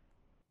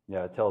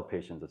 Yeah, I tell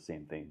patients the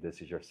same thing.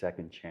 This is your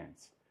second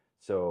chance.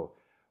 So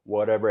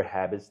whatever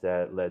habits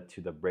that led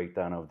to the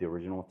breakdown of the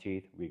original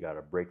teeth, we got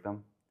to break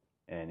them.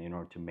 And in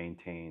order to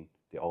maintain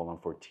the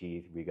all-on-4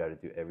 teeth, we got to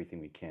do everything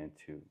we can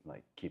to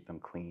like keep them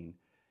clean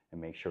and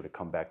make sure to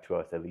come back to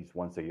us at least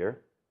once a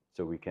year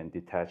so we can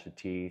detach the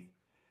teeth,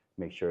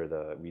 make sure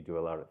that we do a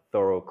lot of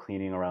thorough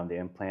cleaning around the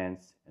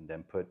implants, and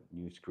then put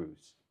new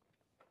screws.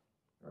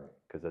 Right.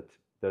 Because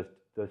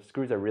the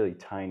screws are really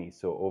tiny,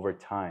 so over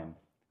time,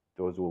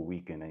 those will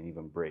weaken and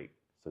even break.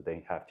 So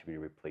they have to be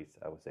replaced,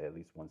 I would say, at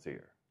least once a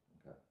year.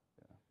 Okay.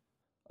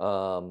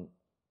 Yeah.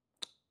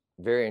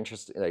 Very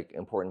interesting, like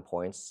important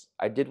points.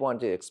 I did want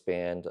to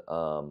expand.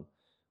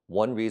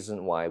 One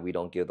reason why we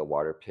don't give the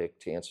water pick,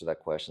 to answer that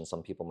question,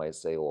 some people might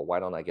say, well, why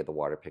don't I get the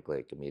water pick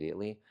like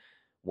immediately?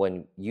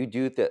 When you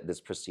do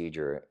this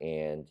procedure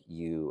and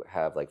you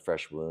have like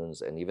fresh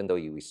wounds, and even though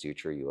we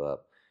suture you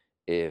up,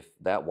 if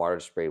that water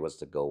spray was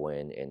to go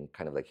in and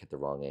kind of like hit the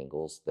wrong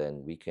angles,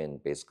 then we can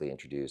basically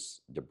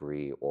introduce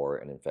debris or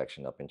an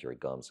infection up into your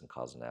gums and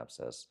cause an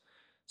abscess.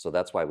 So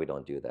that's why we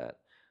don't do that.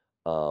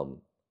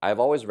 I've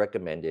always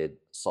recommended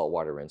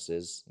saltwater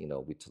rinses.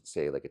 We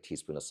say like a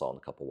teaspoon of salt in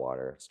a cup of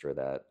water, stir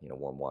that,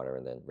 warm water,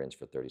 and then rinse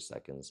for 30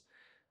 seconds.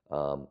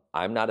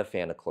 I'm not a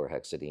fan of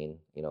chlorhexidine.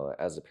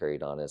 As a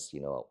periodontist,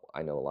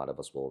 I know a lot of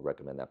us will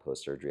recommend that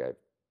post-surgery. I've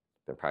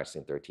been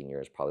practicing 13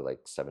 years, probably like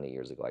 7, 8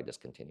 years ago, I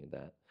discontinued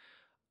that.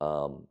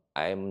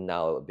 I'm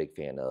now a big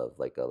fan of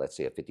like let's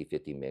say a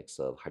 50-50 mix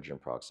of hydrogen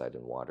peroxide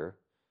and water.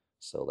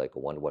 So like a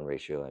 1-to-1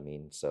 ratio, I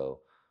mean. So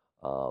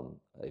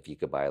if you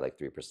could buy like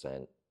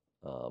 3%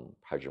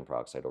 hydrogen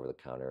peroxide over the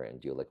counter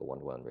and do like a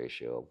 1-to-1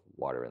 ratio of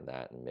water in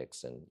that and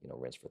mix and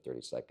rinse for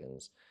 30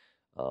 seconds.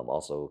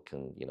 Also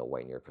can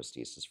whiten your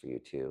prosthesis for you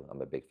too.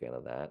 I'm a big fan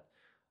of that.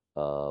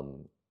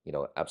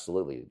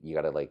 Absolutely, you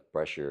got to like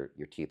brush your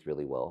teeth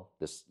really well.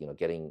 This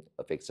getting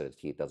a fake set of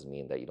teeth doesn't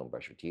mean that you don't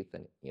brush your teeth,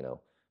 and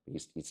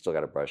you still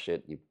got to brush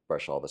it. You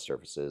brush all the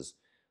surfaces,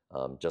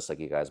 just like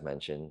you guys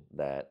mentioned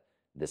that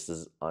this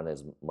is on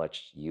as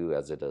much you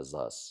as it is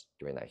us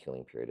during that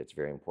healing period. It's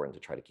very important to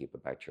try to keep a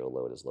bacterial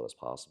load as low as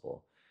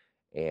possible.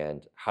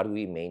 And how do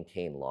we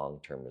maintain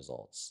long-term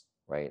results,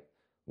 right?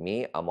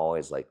 Me, I'm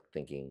always like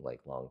thinking like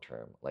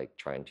long-term, like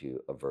trying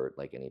to avert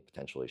like any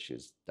potential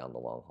issues down the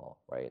long haul,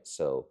 right?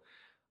 So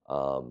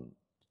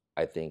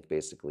I think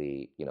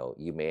basically,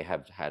 you may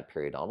have had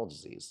periodontal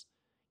disease.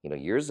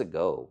 Years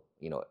ago,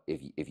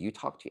 if you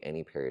talk to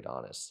any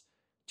periodontist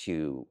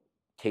to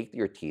take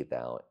your teeth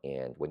out,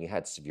 and when you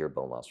had severe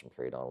bone loss from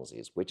periodontal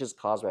disease, which is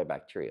caused by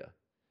bacteria,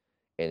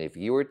 and if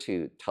you were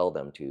to tell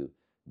them to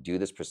do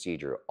this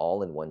procedure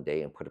all in one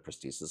day and put a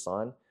prosthesis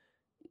on,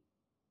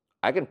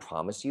 I can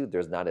promise you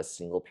there's not a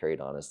single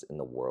periodontist in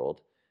the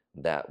world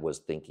that was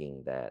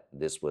thinking that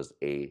this was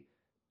a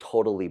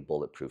totally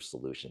bulletproof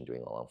solution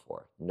doing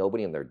All-on-4.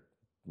 Nobody in their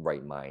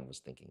right mind was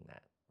thinking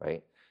that,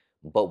 right?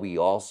 But we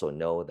also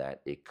know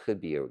that it could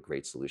be a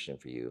great solution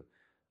for you.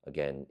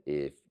 Again,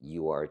 if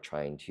you are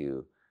trying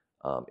to,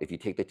 if you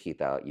take the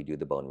teeth out, you do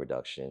the bone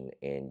reduction,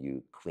 and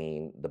you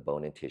clean the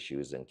bone and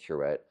tissues and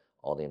curette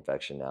all the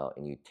infection out,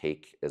 and you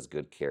take as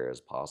good care as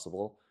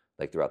possible,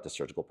 like throughout the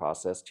surgical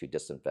process, to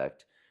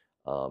disinfect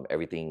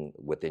everything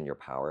within your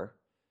power.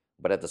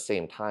 But at the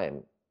same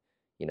time,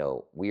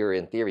 we are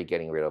in theory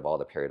getting rid of all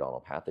the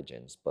periodontal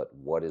pathogens, but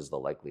what is the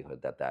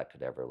likelihood that that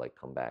could ever like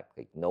come back?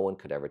 Like no one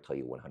could ever tell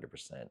you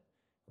 100%,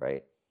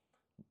 right?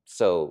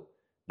 So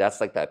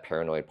that's like that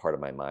paranoid part of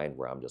my mind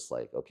where I'm just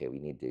like, okay,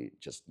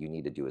 you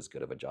need to do as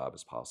good of a job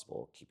as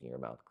possible, keeping your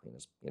mouth clean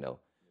as,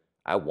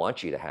 I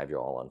want you to have your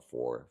All-on-4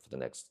 for the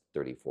next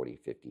 30, 40,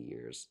 50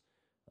 years,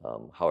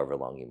 however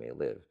long you may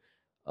live.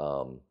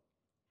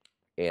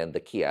 And the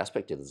key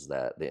aspect is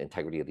that the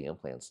integrity of the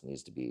implants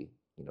needs to be,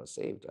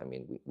 saved. I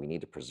mean, we need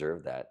to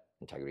preserve that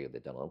integrity of the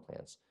dental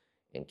implants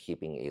and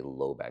keeping a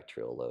low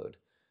bacterial load.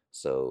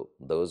 So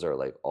those are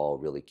like all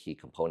really key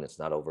components,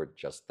 not over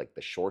just like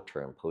the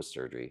short-term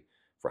post-surgery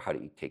for how do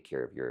you take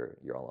care of your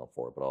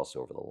All-on-4, but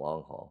also over the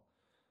long haul.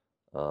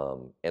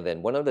 And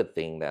then one other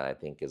thing that I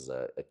think is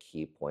a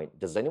key point,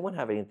 does anyone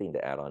have anything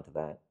to add on to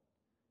that?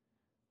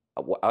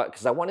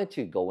 Because I wanted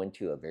to go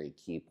into a very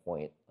key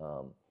point.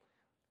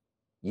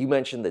 You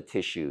mentioned the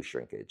tissue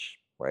shrinkage,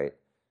 right?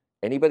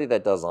 Anybody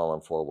that does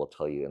All-on-4 will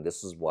tell you, and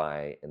this is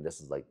why, and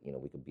this is like,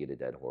 we could beat a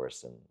dead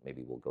horse, and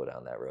maybe we'll go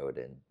down that road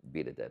and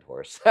beat a dead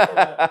horse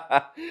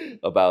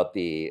about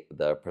the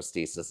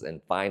prosthesis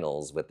and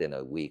finals within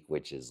a week,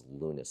 which is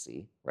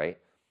lunacy, right?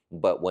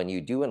 But when you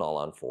do an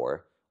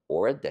All-on-4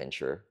 or a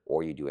denture,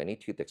 or you do any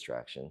tooth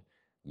extraction,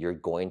 you're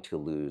going to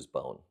lose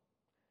bone.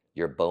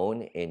 Your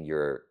bone and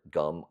your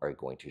gum are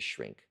going to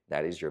shrink.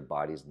 That is your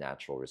body's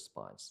natural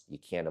response. You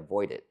can't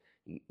avoid it.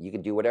 You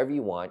can do whatever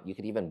you want. You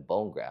can even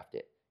bone graft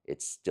it.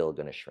 It's still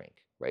going to shrink,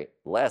 right?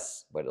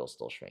 Less, but it'll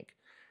still shrink.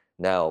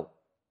 Now,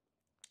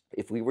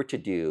 if we were to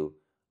do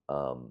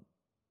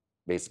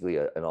basically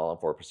an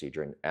All-on-4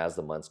 procedure, and as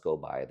the months go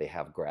by, they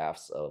have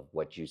graphs of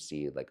what you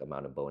see, like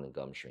amount of bone and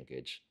gum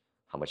shrinkage,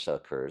 how much that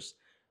occurs.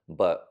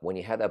 But when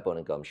you have that bone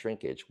and gum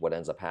shrinkage, what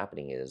ends up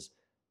happening is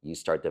you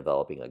start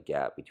developing a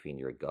gap between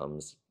your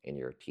gums and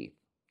your teeth,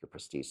 your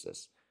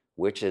prosthesis,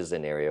 which is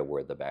an area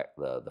where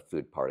the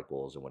food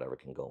particles and whatever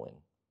can go in,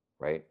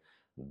 right?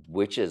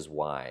 Which is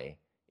why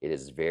it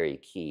is very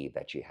key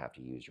that you have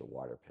to use your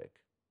water pick,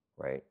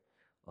 right?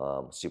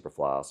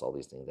 Superfloss, all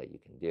these things that you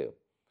can do.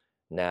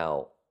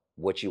 Now,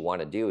 what you want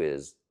to do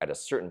is at a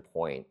certain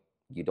point,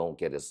 you don't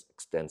get as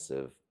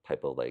extensive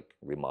type of like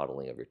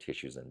remodeling of your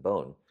tissues and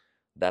bone.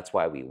 That's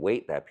why we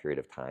wait that period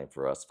of time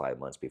for us 5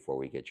 months before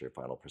we get your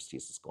final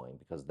prosthesis going,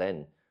 because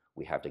then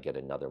we have to get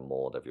another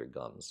mold of your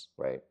gums,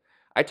 right?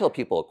 I tell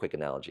people a quick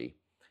analogy.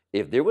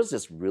 If there was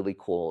this really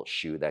cool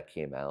shoe that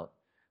came out,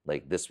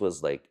 like this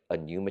was like a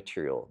new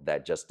material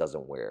that just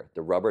doesn't wear.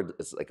 The rubber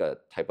is like a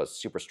type of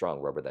super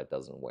strong rubber that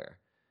doesn't wear,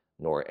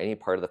 nor any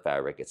part of the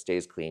fabric. It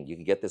stays clean. You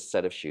can get this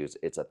set of shoes.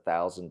 It's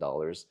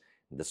 $1,000.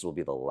 This will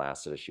be the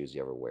last set of shoes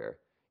you ever wear.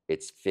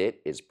 Its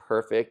fit is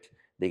perfect.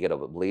 They get a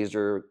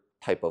laser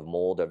type of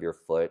mold of your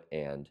foot,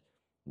 and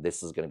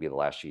this is going to be the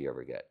last shoe you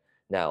ever get.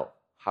 Now,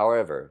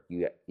 however,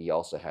 you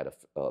also had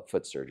a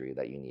foot surgery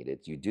that you needed.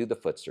 You do the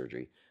foot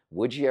surgery.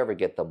 Would you ever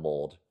get the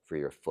mold for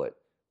your foot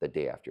the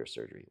day after your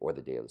surgery or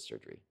the day of the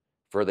surgery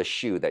for the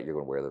shoe that you're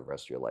going to wear the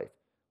rest of your life?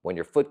 When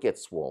your foot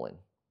gets swollen,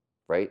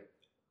 right?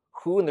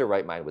 Who in their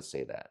right mind would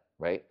say that,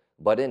 right?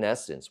 But in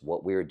essence,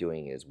 what we are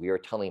doing is we are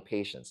telling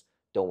patients,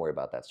 don't worry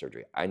about that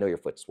surgery. I know your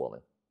foot's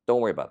swollen.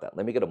 Don't worry about that.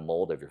 Let me get a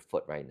mold of your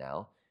foot right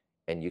now,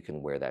 and you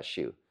can wear that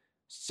shoe.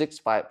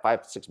 5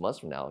 to 6 months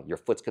from now, your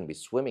foot's going to be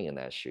swimming in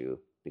that shoe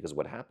because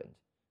what happened?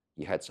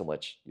 You had so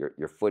much,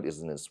 your foot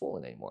isn't as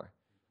swollen anymore.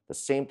 The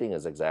same thing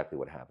is exactly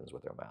what happens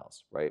with our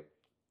mouths, right?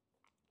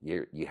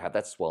 You have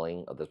that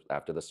swelling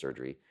after the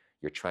surgery.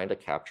 You're trying to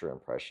capture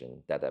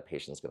impression that that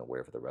patient's going to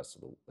wear for the rest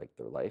of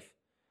their life.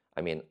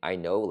 I mean, I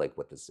know like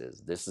what this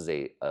is. This is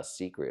a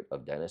secret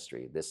of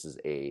dentistry. This is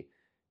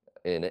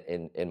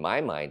in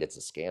my mind, it's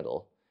a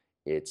scandal.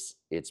 It's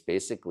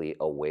basically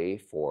a way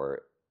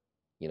for,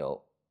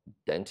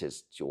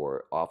 dentists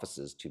or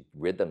offices to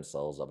rid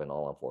themselves of an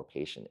all-on-4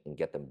 patient and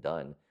get them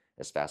done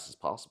as fast as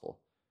possible.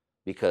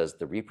 Because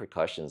the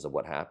repercussions of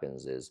what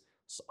happens is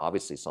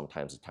obviously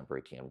sometimes a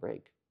temporary can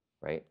break,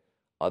 right?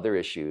 Other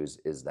issues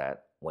is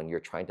that when you're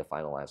trying to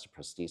finalize a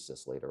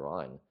prosthesis later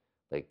on,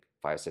 like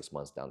 5-6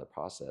 months down the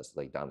process,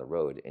 like down the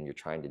road, and you're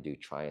trying to do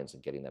try-ins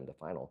and getting them to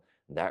final,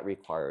 that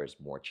requires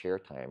more chair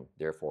time,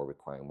 therefore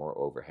requiring more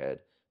overhead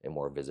and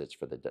more visits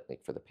for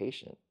the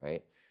patient,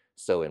 right?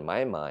 So in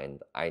my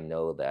mind, I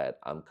know that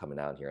I'm coming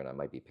out here and I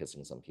might be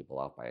pissing some people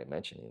off by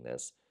mentioning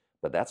this,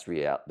 but that's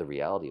the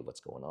reality of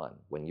what's going on.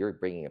 When you're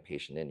bringing a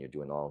patient in, you're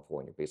doing all-on-4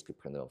 and you're basically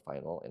putting them on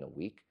final in a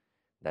week,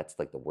 that's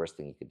like the worst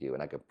thing you could do.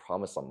 And I could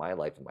promise on my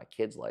life and my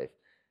kid's life,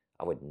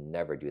 I would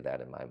never do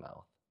that in my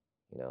mouth,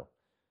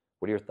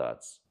 What are your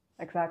thoughts?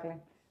 Exactly.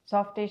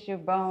 Soft tissue,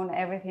 bone,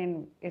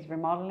 everything is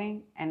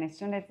remodeling. And as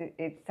soon as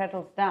it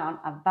settles down,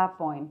 at that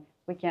point,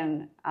 we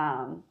can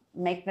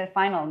make the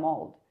final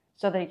mold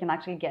so that you can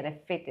actually get a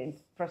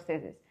fitted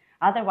prosthesis.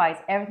 Otherwise,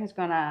 everything's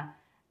going to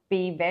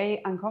be very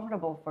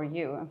uncomfortable for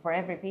you and for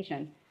every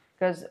patient,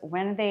 because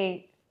when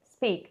they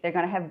speak, they're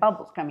going to have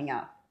bubbles coming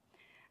out.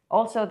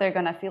 Also, they're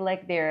going to feel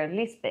like they're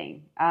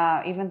lisping,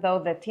 even though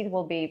the teeth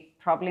will be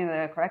probably in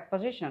the correct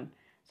position.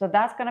 So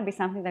that's going to be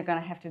something they're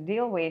going to have to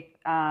deal with,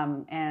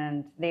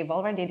 and they've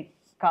already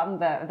gotten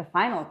the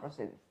final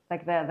prosthesis,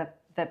 like the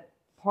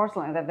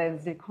porcelain, the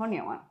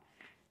zirconia one.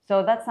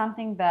 So that's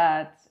something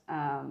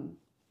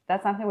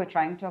we're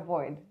trying to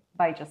avoid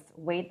by just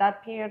wait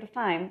that period of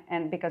time,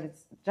 and because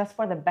it's just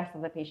for the best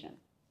of the patient.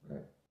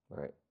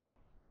 Right.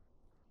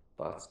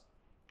 Thoughts?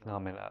 No, I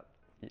mean,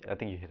 I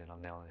think you hit it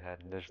on the nail on the head.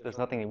 There's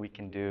nothing that we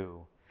can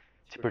do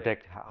to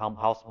predict how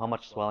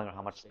much swelling or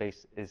how much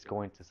space is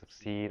going to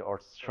succeed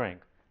or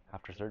shrink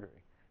after surgery.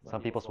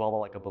 Some people swallow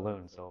like a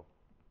balloon, so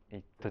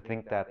to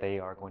think that they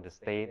are going to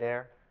stay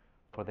there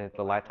for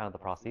the lifetime of the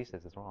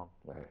prosthesis is wrong.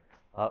 Right.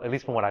 At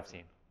least from what I've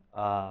seen.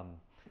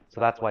 So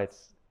that's why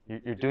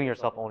you're doing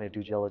yourself only a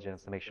due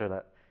diligence to make sure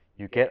that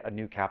you get a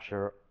new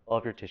capture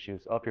of your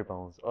tissues, of your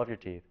bones, of your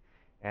teeth,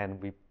 and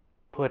we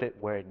put it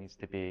where it needs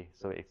to be,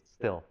 so it's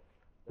still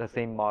the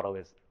same motto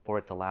is for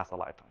it to last a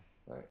lifetime.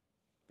 Right.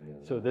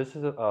 So this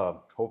is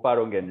hope I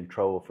don't get in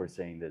trouble for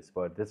saying this,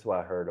 but this is what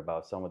I heard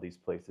about some of these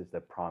places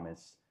that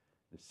promise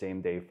the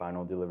same day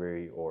final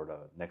delivery or the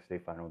next day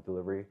final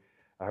delivery.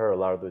 I heard a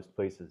lot of those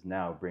places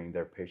now bring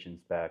their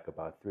patients back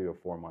about 3 or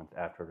 4 months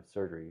after the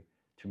surgery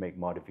to make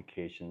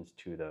modifications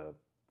to the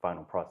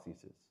final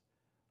prosthesis,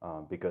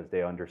 because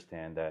they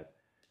understand that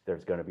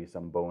there's going to be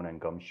some bone and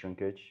gum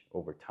shrinkage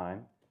over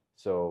time.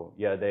 So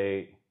yeah,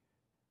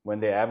 when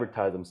they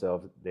advertise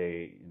themselves,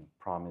 they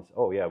promise,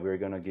 oh yeah, we're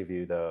going to give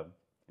you the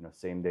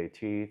same day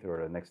teeth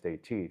or the next day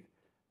teeth,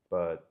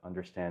 but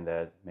understand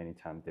that many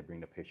times they bring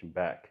the patient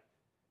back.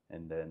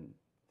 And then,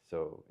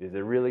 so is it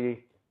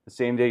really the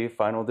same day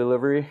final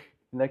delivery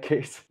in that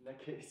case?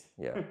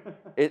 Yeah,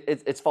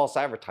 it's false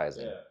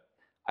advertising. Yeah.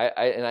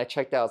 I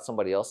checked out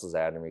somebody else's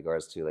ad in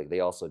regards to like they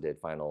also did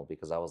final,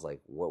 because I was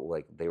like, what,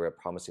 like they were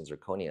promising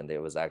zirconia and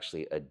there was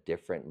actually a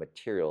different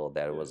material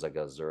that was like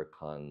a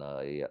zircon,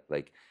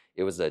 like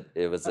it was a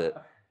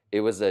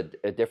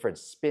different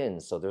spin.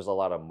 So there's a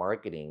lot of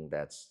marketing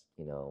that's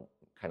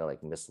kind of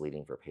like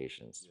misleading for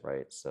patients,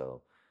 right?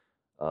 So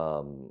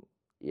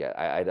yeah,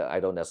 I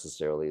don't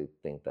necessarily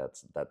think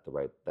that's the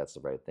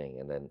right thing.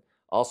 And then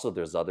also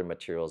there's other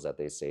materials that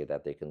they say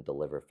that they can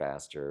deliver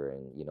faster,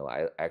 and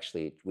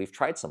we've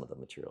tried some of the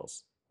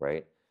materials,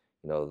 right?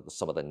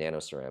 Some of the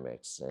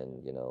nanoceramics,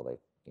 and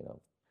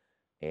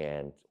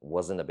and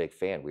wasn't a big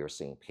fan. We were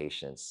seeing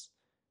patients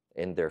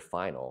in their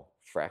final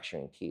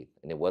fracturing teeth,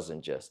 and it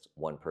wasn't just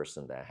one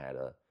person that had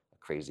a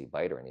crazy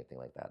bite or anything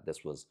like that.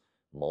 This was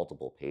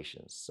multiple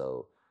patients.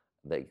 So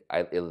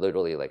I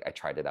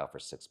tried it out for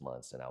 6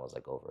 months and I was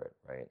like over it,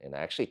 right? And I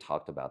actually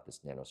talked about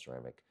this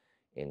nanoceramic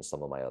in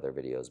some of my other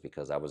videos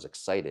because I was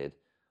excited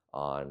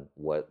on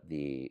what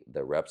the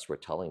reps were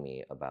telling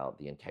me about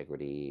the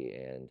integrity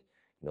and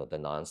the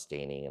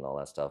non-staining and all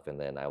that stuff. And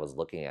then I was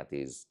looking at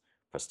these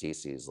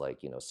prostheses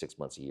 6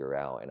 months, a year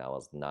out, and I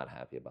was not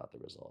happy about the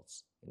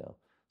results,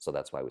 so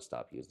that's why we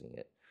stopped using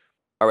it.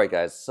 All right,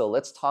 guys, so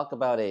let's talk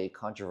about a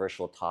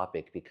controversial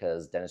topic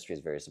because dentistry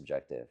is very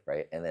subjective,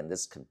 right? And then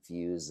this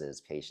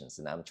confuses patients,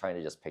 and I'm trying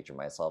to just picture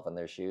myself in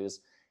their shoes,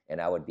 and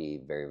I would be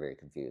very, very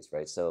confused,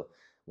 right? So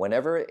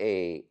whenever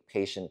a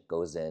patient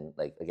goes in,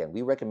 like again,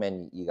 we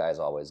recommend you guys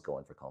always go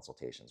in for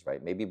consultations,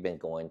 right? Maybe you've been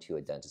going to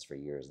a dentist for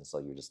years, and so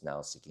you're just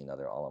now seeking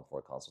another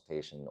all-on-4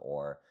 consultation,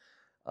 or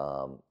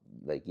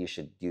like you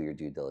should do your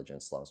due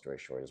diligence. Long story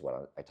short, is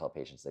what I tell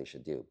patients they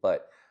should do.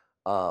 But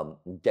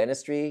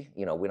dentistry,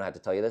 we don't have to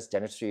tell you this.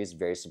 Dentistry is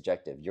very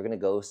subjective. You're going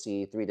to go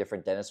see 3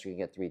 different dentists, you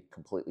get 3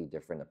 completely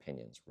different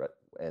opinions, right?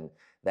 And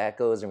that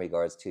goes in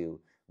regards to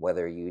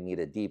whether you need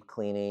a deep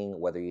cleaning,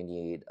 whether you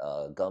need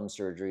gum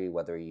surgery,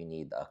 whether you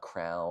need a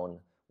crown,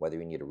 whether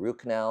you need a root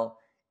canal,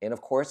 and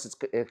of course it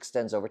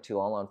extends over to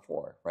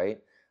all-on-4, right?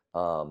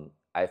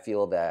 I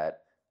feel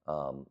that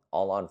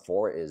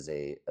all-on-4 is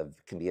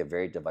can be a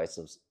very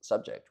divisive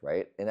subject,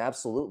 right? And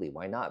absolutely,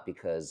 why not?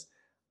 Because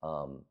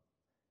on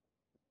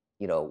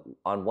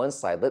one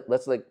side,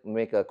 let's like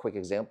make a quick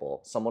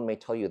example. Someone may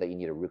tell you that you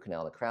need a root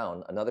canal and a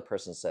crown. Another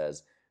person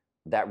says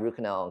that root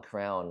canal and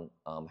crown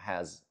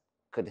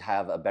could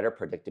have a better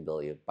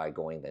predictability by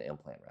going the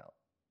implant route,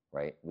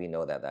 right? We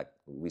know that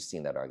we've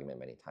seen that argument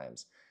many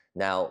times.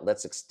 Now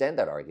let's extend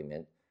that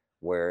argument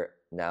where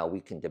now we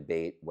can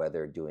debate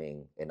whether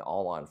doing an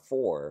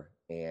all-on-4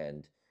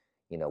 and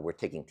we're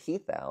taking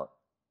teeth out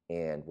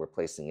and we're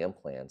placing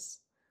implants.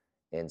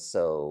 And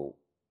so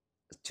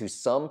to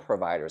some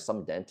providers,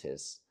 some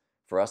dentists,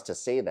 for us to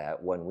say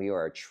that when we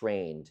are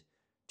trained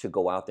to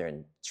go out there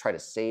and try to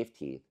save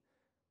teeth,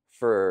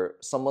 for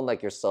someone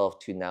like yourself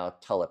to now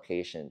tell a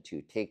patient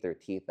to take their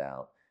teeth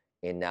out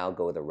and now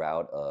go the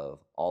route of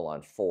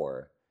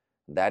all-on-4,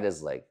 that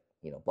is like,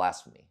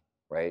 blasphemy,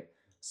 right?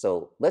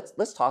 So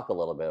let's talk a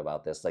little bit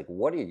about this. Like,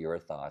 what are your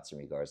thoughts in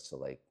regards to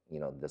like,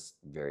 this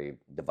very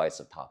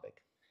divisive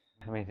topic?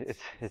 I mean,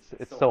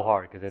 it's so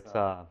hard because it's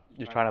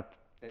you're trying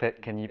to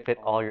fit. Can you fit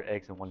all your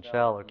eggs in one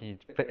shell, or can you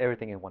fit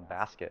everything in one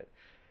basket?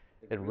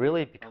 It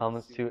really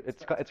becomes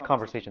it's a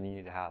conversation you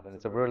need to have, and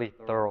it's a really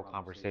thorough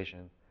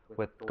conversation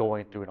with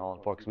going through an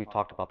all-in-4, because we've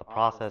talked about the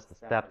process, the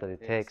step that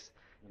it takes,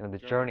 the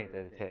journey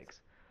that it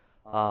takes.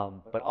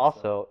 But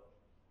also,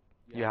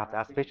 you have to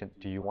ask the patient,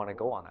 do you want to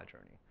go on that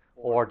journey?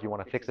 Or do you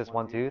want to fix this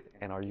one tooth,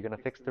 and are you going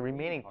to fix the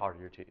remaining part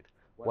of your teeth?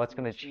 What's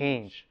going to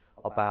change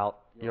about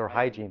your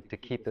hygiene to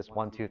keep this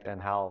one tooth,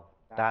 and how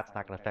that's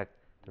not going to affect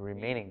the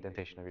remaining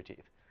dentation of your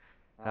teeth?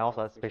 And I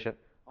also ask the patient,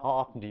 how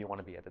often do you want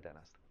to be at the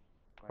dentist?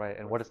 Right?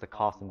 And what is the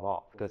cost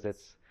involved? Because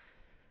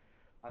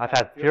I've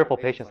had fearful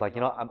patients like,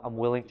 I'm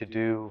willing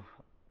to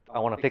I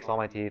want to fix all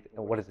my teeth,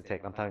 and what does it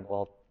take? I'm telling,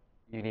 well,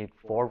 you need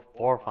 4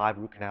 or 5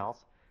 root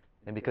canals,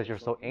 and because you're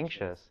so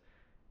anxious,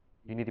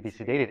 you need to be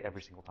sedated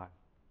every single time,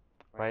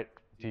 right?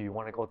 Do you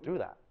want to go through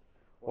that?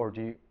 Or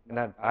do you, and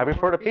then I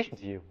refer the patient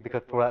to you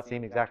because for that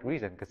same exact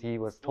reason, because he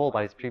was told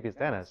by his previous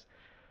dentist,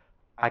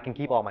 I can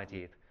keep all my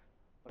teeth,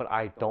 but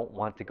I don't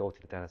want to go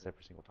to the dentist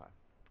every single time,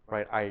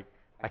 right?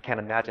 I can't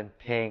imagine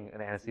paying an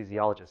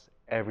anesthesiologist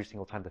every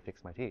single time to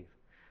fix my teeth.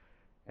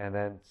 And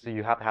then, so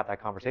you have to have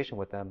that conversation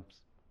with them,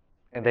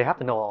 and they have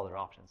to know all their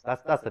options.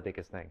 That's the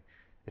biggest thing.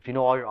 If you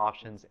know all your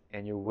options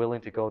and you're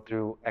willing to go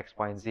through X,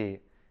 Y, and Z,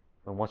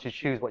 and once you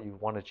choose what you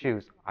want to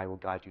choose, I will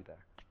guide you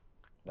there.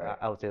 Right.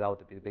 I would say that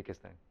would be the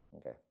biggest thing.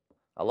 Okay,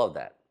 I love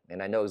that,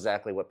 and I know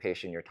exactly what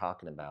patient you're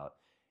talking about.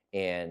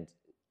 And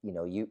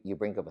you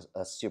bring up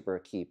a super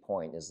key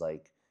point is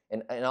like,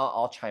 and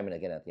I'll chime in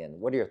again at the end.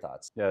 What are your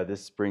thoughts? Yeah,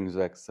 this brings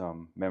back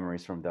some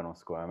memories from dental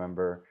school. I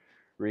remember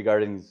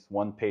regarding this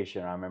one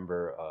patient, I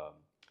remember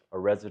a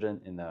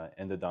resident in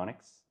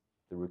endodontics,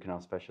 the root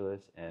canal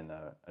specialist, and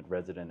a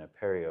resident at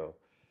perio.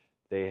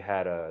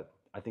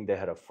 I think they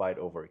had a fight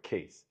over a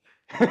case.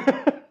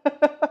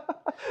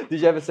 Did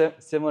you have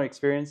a similar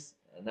experience?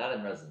 Not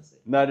in residency.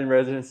 Not in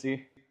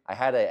residency? I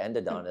had an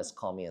endodontist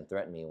call me and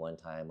threaten me one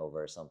time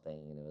over something,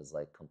 and it was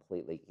like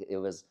it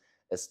was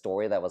a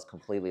story that was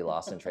completely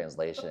lost in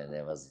translation, and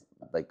it was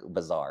like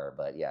bizarre,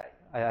 but yeah.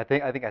 I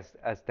think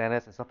as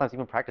dentists, and sometimes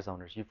even practice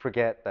owners, you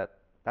forget that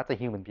that's a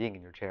human being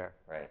in your chair,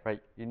 right?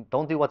 You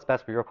don't do what's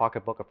best for your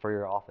pocketbook or for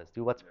your office.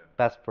 Do what's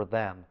best for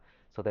them,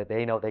 so that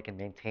they know they can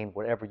maintain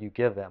whatever you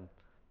give them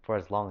for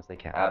as long as they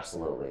can.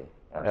 Absolutely.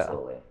 Yeah.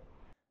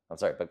 I'm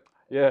sorry, but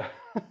yeah.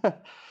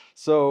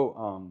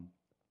 So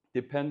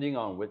depending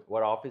on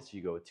what office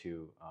you go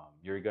to,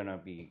 you're gonna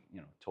be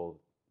told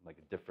like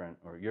a different,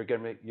 or you're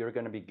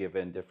gonna be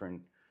given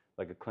different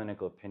like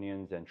clinical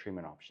opinions and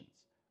treatment options.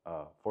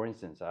 For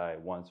instance, I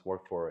once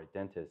worked for a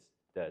dentist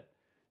that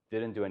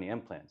didn't do any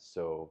implants,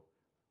 so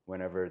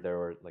whenever there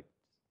were like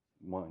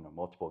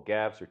multiple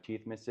gaps or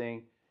teeth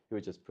missing, he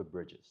would just put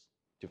bridges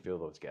to fill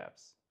those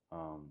gaps.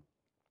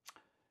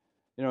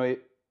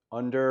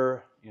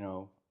 Under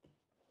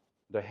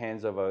the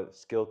hands of a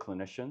skilled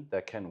clinician,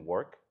 that can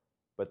work,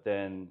 but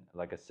then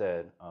like I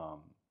said,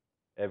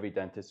 every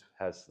dentist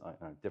has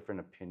a different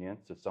opinion.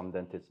 So some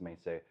dentists may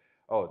say,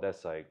 oh,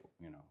 that's like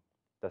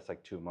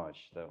too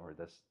much, or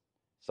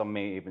some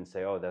may even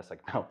say, oh, that's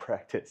like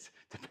malpractice,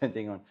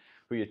 depending on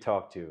who you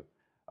talk to.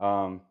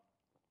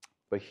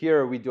 But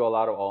here we do a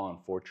lot of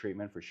all-on-4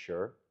 treatment for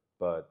sure,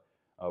 but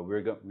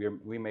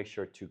we make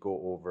sure to go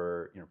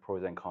over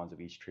pros and cons of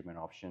each treatment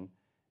option.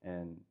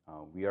 And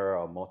we are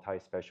a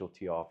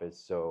multi-specialty office,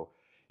 so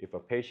If a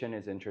patient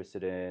is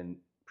interested in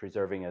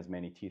preserving as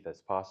many teeth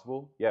as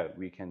possible, yeah,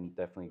 we can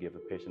definitely give a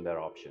patient that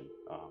option.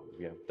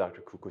 We have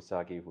Dr.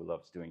 Kukusagi, who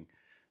loves doing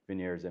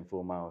veneers and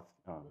full mouth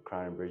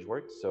crown and bridge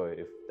work. So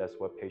if that's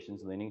what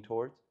patient's leaning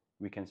towards,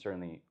 we can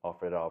certainly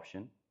offer that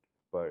option.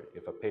 But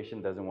if a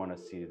patient doesn't want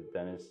to see the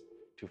dentist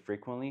too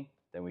frequently,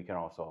 then we can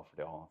also offer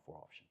the all-on-4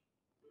 option.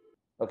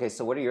 Okay,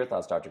 so what are your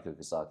thoughts, Dr.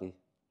 Kukusaki?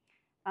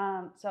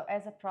 So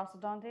as a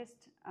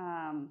prosthodontist,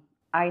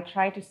 I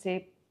try to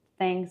see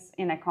things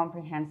in a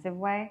comprehensive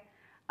way.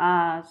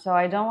 So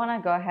I don't want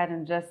to go ahead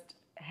and just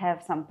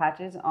have some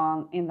patches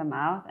in the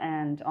mouth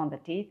and on the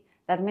teeth.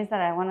 That means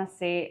that I want to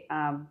see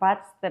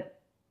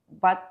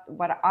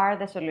what are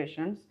the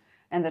solutions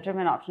and the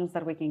treatment options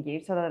that we can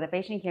give so that the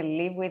patient can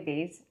live with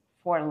these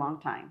for a long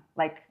time,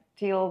 like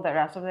till the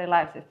rest of their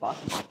lives if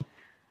possible.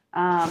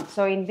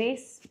 So in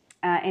this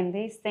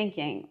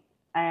thinking,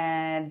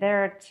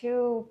 there are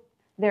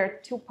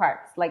two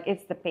parts. Like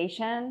it's the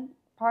patient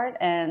part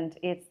and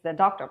it's the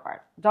doctor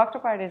part. Doctor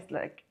part is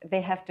like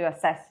they have to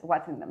assess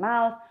what's in the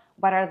mouth,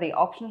 what are the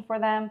options for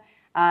them.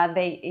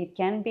 It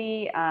can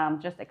be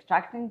just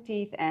extracting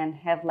teeth and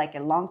have like a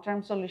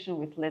long-term solution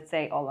with, let's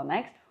say,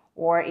 All-on-X,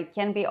 or it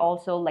can be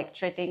also like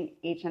treating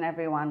each and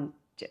every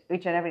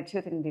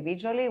tooth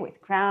individually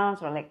with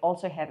crowns, or like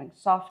also having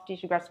soft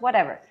tissue grafts,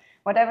 whatever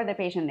the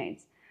patient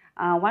needs.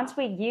 Once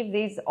we give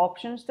these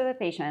options to the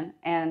patient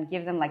and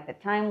give them like the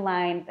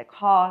timeline, the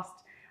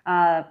cost,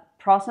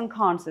 pros and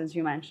cons, as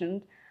you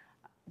mentioned,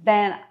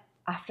 then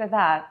after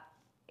that,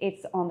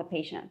 it's on the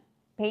patient.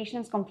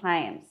 Patient's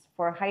compliance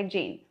for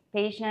hygiene,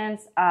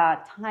 patient's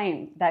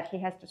time that he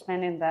has to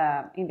spend in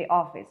the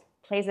office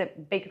plays a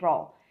big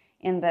role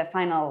in the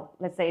final,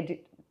 let's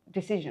say,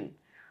 decision.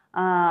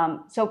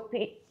 So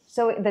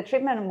the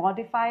treatment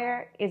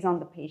modifier is on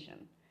the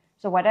patient.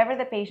 So whatever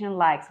the patient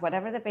likes,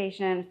 whatever the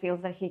patient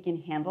feels that he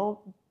can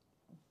handle,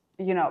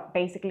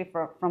 basically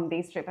from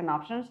these treatment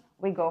options,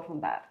 we go from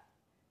that.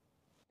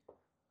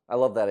 I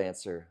love that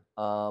answer.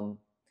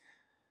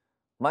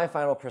 My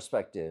final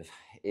perspective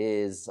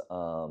is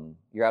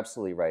you're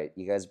absolutely right.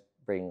 You guys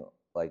bring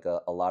like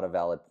a lot of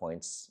valid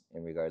points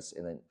in regards,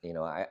 and then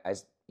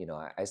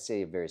I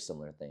say a very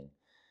similar thing.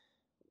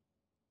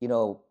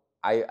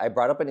 I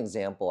brought up an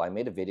example. I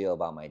made a video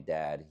about my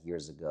dad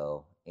years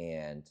ago,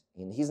 and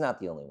he's not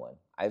the only one.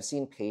 I've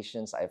seen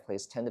patients. I've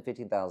placed 10 to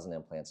 15,000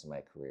 implants in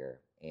my career,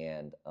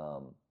 and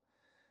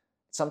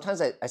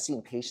sometimes I've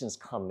seen patients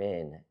come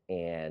in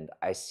and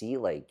I see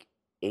like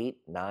 8,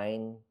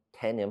 9,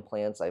 10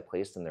 implants I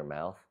placed in their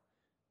mouth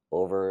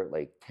over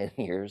like 10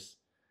 years.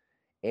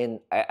 And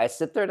I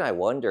sit there and I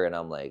wonder, and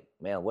I'm like,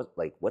 man,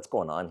 what's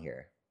going on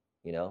here?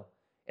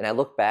 And I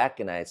look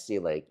back and I see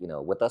like,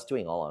 with us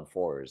doing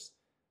all-on-4s,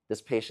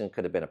 this patient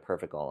could have been a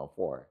perfect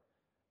all-on-4.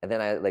 And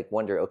then I like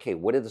wonder, okay,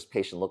 what did this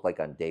patient look like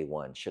on day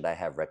one? Should I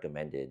have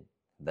recommended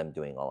them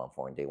doing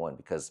all-on-4 on day one?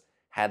 Because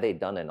had they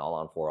done an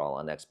all-on-4,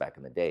 all-on-X back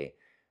in the day,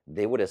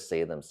 they would have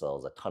saved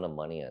themselves a ton of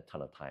money and a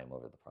ton of time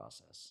over the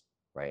process,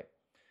 right?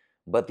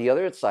 But the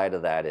other side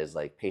of that is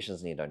like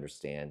patients need to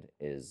understand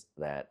is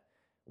that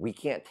we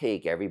can't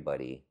take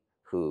everybody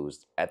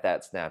who's at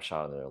that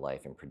snapshot in their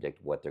life and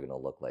predict what they're going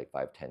to look like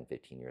 5, 10,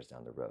 15 years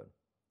down the road,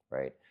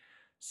 right?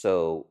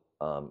 So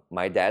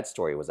my dad's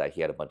story was that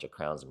he had a bunch of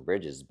crowns and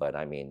bridges, but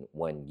I mean,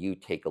 when you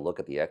take a look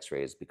at the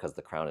x-rays, because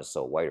the crown is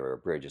so white or a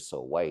bridge is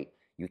so white,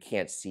 you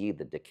can't see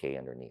the decay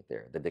underneath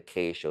there. The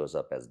decay shows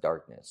up as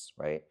darkness,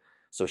 right?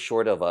 So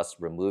short of us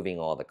removing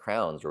all the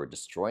crowns or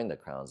destroying the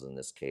crowns in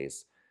this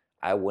case,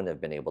 I wouldn't have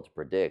been able to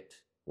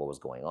predict what was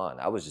going on.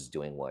 I was just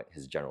doing what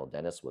his general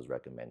dentist was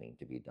recommending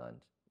to be done.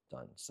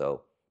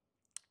 So,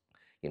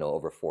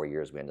 over 4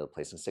 years, we ended up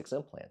placing 6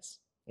 implants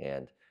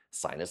and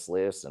sinus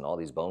lifts and all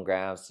these bone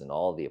grafts and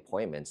all the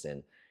appointments.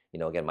 And,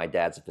 again, my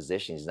dad's a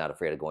physician. He's not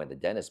afraid of going to the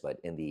dentist. But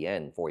in the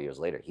end, 4 years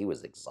later, he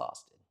was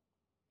exhausted.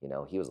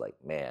 He was like,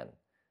 man,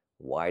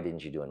 why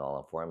didn't you do an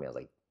all-on for me? I was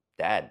like,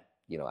 Dad,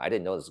 I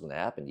didn't know this was going to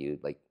happen to you.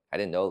 Like, I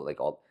didn't know like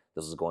all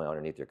this was going on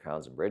underneath your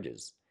crowns and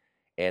bridges.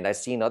 And I've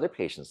seen other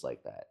patients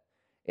like that.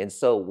 And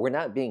so we're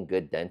not being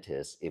good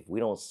dentists if we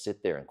don't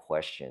sit there and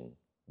question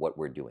what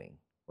we're doing,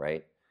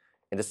 right?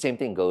 And the same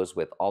thing goes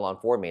with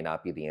all-on-4 may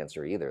not be the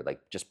answer either. Like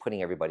just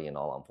putting everybody in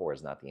all-on-4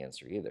 is not the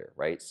answer either,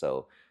 right?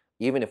 So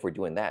even if we're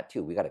doing that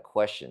too, we got to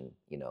question,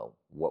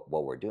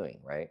 what we're doing,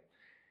 right?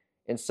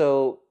 And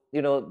so,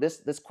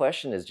 this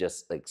question is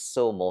just like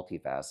so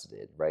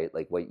multifaceted, right?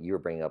 Like what you were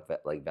bringing up,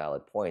 like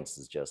valid points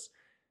is just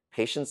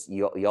patients.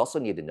 You also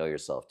need to know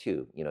yourself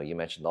too. You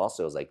mentioned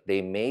also is like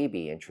they may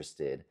be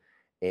interested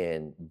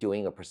in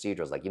doing a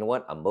procedure. It's like, you know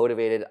what, I'm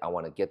motivated. I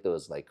want to get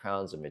those like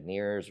crowns and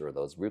veneers or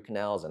those root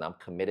canals, and I'm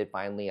committed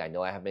finally. I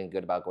know I haven't been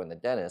good about going to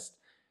the dentist.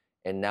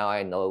 And now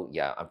I know,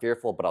 yeah, I'm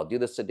fearful, but I'll do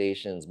the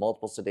sedations,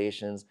 multiple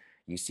sedations.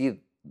 You see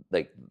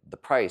like the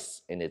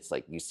price and it's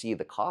like, you see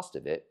the cost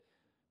of it.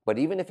 But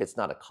even if it's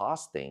not a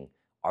cost thing,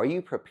 are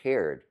you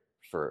prepared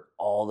for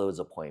all those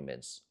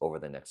appointments over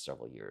the next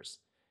several years?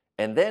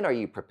 And then are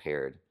you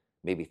prepared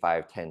maybe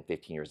 5, 10,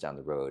 15 years down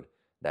the road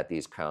that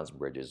these crowns and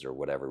bridges or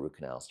whatever root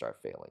canals start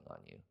failing on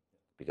you?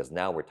 because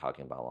now we're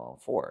talking about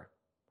All-on-4,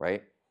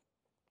 right?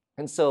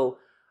 And so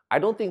I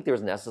don't think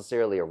there's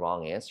necessarily a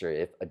wrong answer.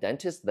 If a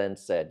dentist then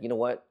said, you know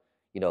what,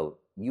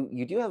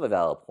 you do have a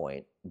valid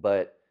point,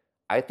 but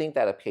I think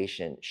that a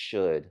patient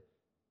should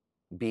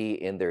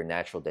be in their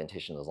natural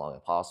dentition as long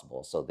as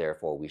possible. So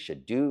therefore, we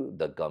should do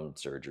the gum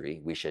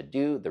surgery, we should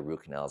do the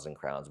root canals and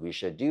crowns, we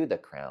should do the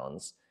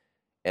crowns,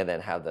 and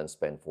then have them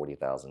spend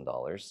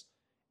 $40,000.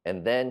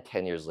 And then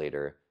 10 years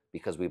later,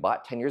 because we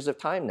bought 10 years of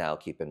time now,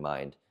 keep in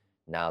mind,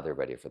 now they're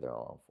ready for their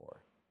All-on-4,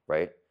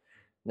 right?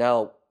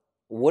 Now,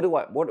 what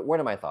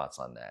are my thoughts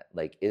on that?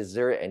 Like, is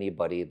there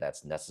anybody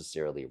that's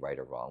necessarily right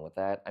or wrong with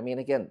that? I mean,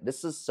 again,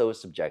 this is so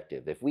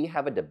subjective. If we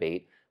have a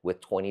debate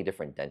with 20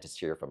 different dentists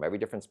here from every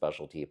different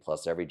specialty,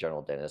 plus every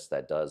general dentist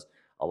that does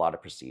a lot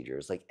of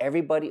procedures, like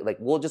everybody, like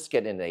we'll just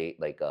get in a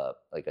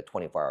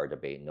 24-hour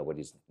debate and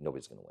nobody's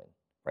gonna win,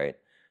 right?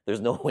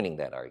 There's no winning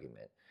that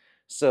argument.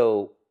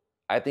 So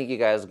I think you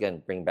guys,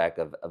 again, bring back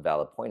a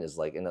valid point is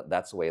like, and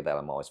that's the way that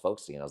I'm always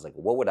focusing. I was like,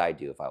 what would I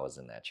do if I was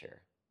in that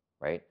chair,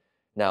 right?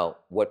 Now,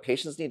 what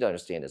patients need to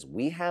understand is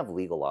we have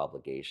legal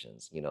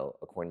obligations,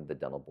 according to the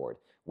dental board.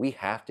 We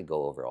have to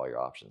go over all your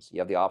options. You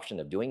have the option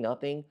of doing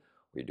nothing, or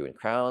you're doing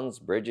crowns,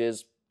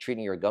 bridges,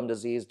 treating your gum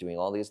disease, doing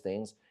all these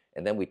things.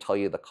 And then we tell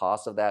you the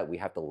cost of that. We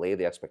have to lay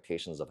the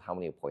expectations of how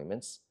many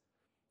appointments.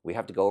 We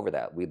have to go over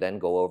that. We then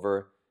go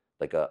over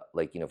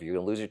if you're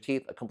gonna lose your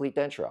teeth, a complete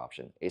denture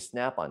option, a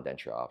snap-on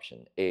denture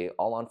option, a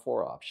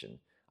all-on-4 option.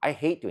 I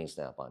hate doing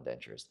snap-on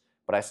dentures,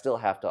 but I still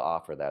have to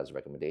offer that as a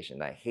recommendation.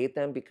 And I hate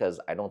them because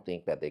I don't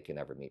think that they can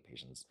ever meet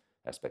patients'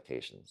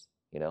 expectations,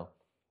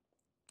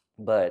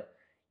 But,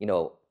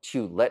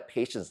 to let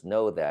patients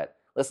know that,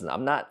 listen,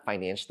 I'm not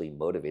financially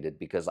motivated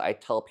because I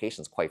tell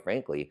patients, quite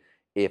frankly,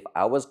 if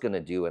I was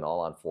gonna do an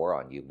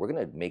all-on-4 on you, we're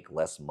gonna make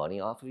less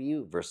money off of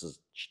you versus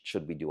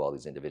should we do all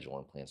these individual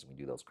implants and we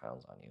do those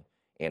crowns on you,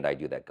 and I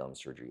do that gum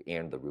surgery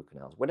and the root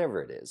canals,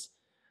 whatever it is.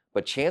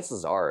 But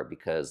chances are,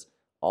 because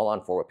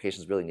all-on-4, what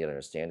patients really need to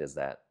understand is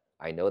that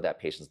I know that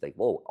patients think,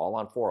 whoa,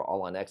 all-on-4,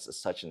 all-on-X is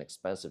such an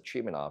expensive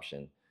treatment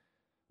option.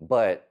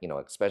 But,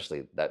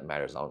 especially that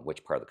matters on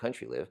which part of the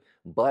country you live.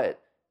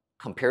 But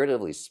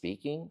comparatively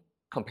speaking,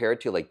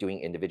 compared to like doing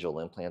individual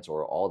implants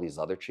or all these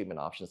other treatment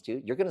options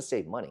too, you're gonna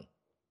save money,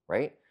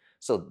 right?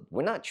 So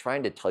we're not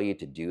trying to tell you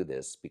to do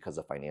this because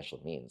of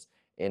financial means.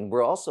 And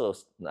we're also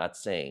not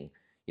saying,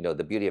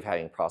 the beauty of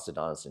having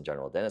prosthodontists and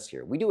general dentists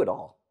here, we do it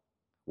all.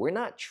 We're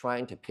not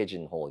trying to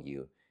pigeonhole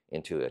you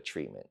into a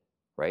treatment,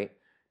 right?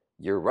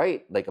 You're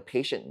right, like a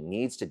patient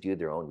needs to do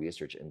their own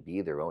research and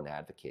be their own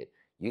advocate.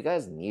 You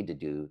guys need to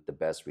do the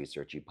best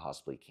research you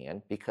possibly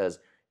can, because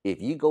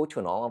if you go to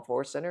an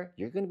all-on-4 center,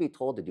 you're gonna be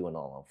told to do an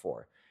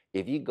all-on-4.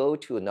 If you go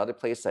to another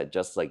place that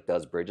just like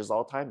does bridges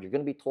all the time, you're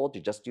gonna be told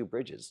to just do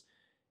bridges.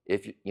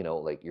 If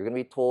you're gonna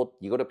be told,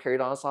 you go to a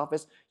periodontist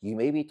office, you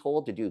may be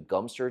told to do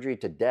gum surgery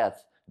to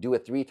death, do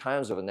it 3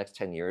 times over the next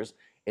 10 years,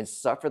 and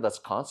suffer the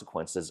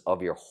consequences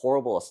of your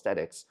horrible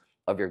aesthetics,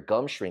 of your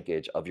gum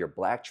shrinkage, of your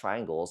black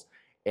triangles.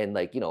 And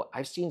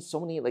I've seen so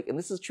many, and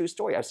this is a true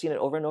story, I've seen it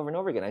over and over and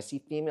over again. I see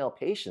female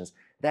patients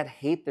that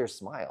hate their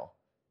smile,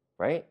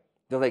 right?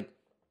 They're like,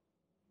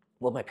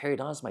 well, my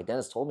periodontist, my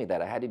dentist told me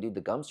that I had to do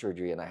the gum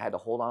surgery and I had to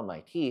hold on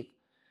my teeth.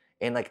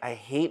 And I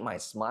hate my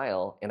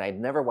smile and I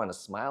never want to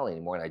smile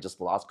anymore. And I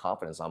just lost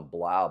confidence. I'm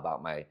blah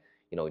about my,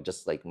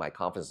 just like my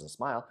confidence and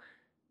smile.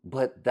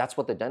 But that's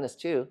what the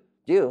dentists too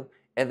do.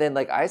 And then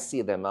I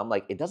see them, I'm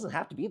like, it doesn't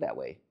have to be that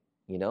way,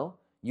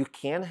 You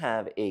can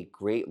have a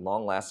great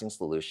long-lasting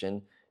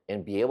solution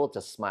and be able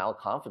to smile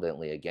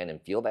confidently again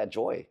and feel that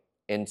joy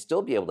and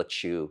still be able to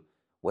chew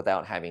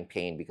without having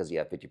pain because you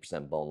have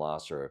 50% bone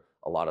loss or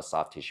a lot of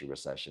soft tissue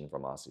recession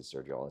from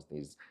osteosurgery,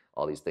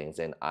 all these things.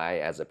 And I,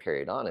 as a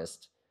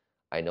periodontist,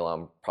 I know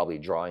I'm probably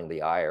drawing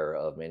the ire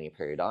of many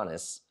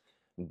periodontists,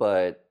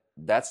 but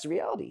that's the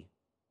reality,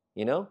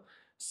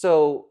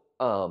 So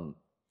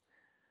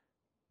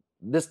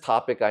this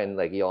topic,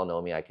 you all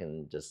know me, I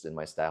can just, and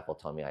my staff will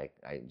tell me I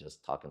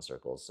just talk in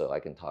circles, so I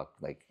can talk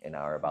an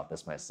hour about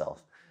this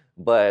myself.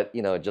 But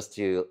just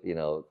to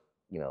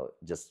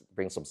just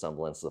bring some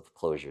semblance of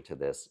closure to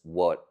this,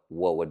 what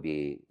would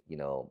be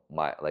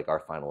my our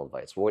final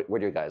advice?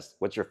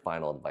 What's your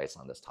final advice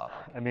on this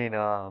topic? I mean,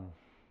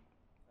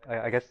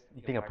 I guess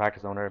being a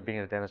practice owner, being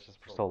a dentist just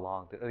for so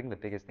long, I think the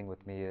biggest thing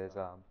with me is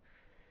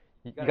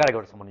you got to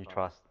go to someone you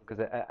trust, because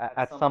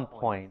at some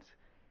point,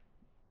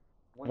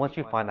 once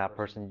you find that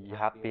person, you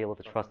have to be able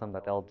to trust them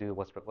that they'll do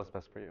what's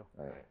best for you.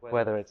 Right.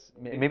 Whether it's,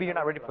 maybe you're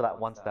not ready for that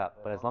one step,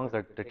 but as long as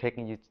they're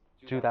taking you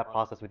through that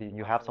process with you, and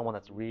you have someone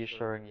that's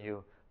reassuring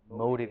you,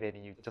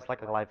 motivating you, just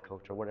like a life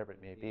coach or whatever it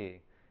may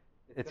be,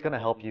 it's going to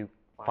help you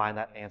find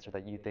that answer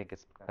that you think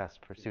is best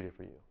suited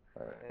for you.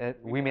 Right.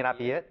 We may not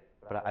be it,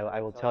 but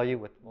I will tell you,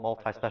 with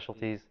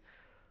multi-specialties,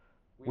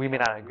 we may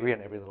not agree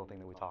on every little thing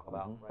that we talk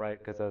about, right?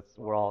 Because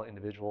we're all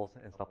individuals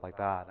and stuff like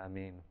that. I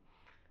mean,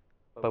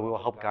 but we will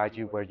help guide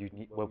you where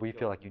we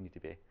feel like you need to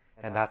be,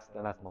 and that's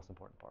the most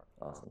important part.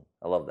 Awesome,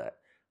 I love that.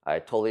 I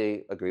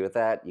totally agree with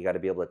that. You got to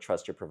be able to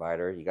trust your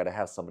provider. You got to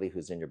have somebody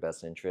who's in your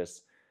best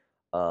interest.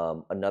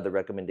 Another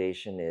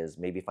recommendation is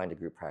maybe find a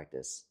group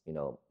practice. You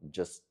know,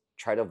 just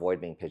try to avoid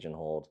being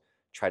pigeonholed.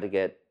 Try to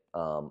get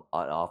an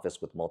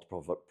office with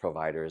multiple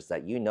providers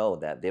that you know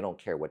that they don't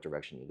care what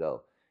direction you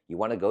go. You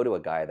want to go to a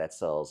guy that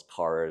sells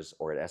cars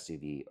or an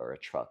SUV or a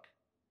truck.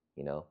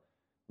 You know,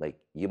 like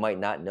you might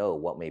not know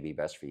what may be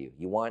best for you.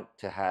 You want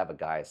to have a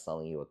guy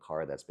selling you a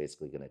car that's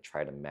basically going to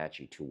try to match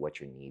you to what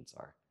your needs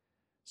are.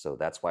 So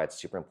that's why it's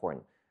super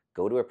important.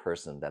 Go to a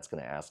person that's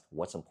going to ask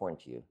what's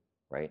important to you,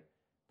 right?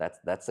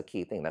 That's the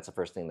key thing. That's the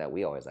first thing that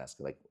we always ask,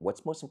 like,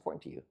 what's most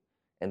important to you?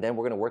 And then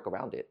we're going to work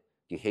around it.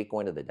 Do you hate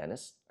going to the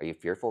dentist? Are you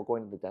fearful of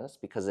going to the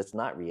dentist? Because it's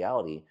not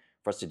reality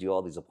for us to do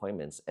all these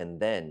appointments. And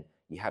then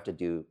you have to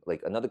do,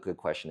 like, another good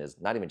question is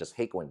not even just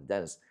hate going to the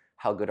dentist.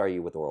 How good are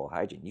you with oral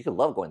hygiene? You can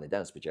love going to the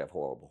dentist, but you have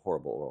horrible,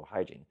 horrible oral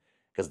hygiene.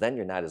 Because then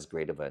you're not as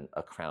great of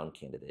a crown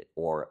candidate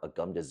or a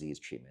gum disease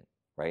treatment,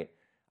 right?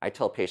 I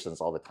tell patients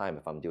all the time,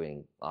 if I'm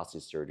doing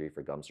osteosurgery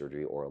for gum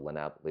surgery or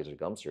laser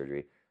gum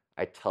surgery,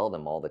 I tell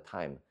them all the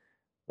time,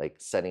 like,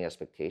 setting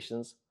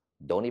expectations,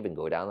 don't even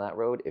go down that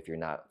road if you're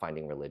not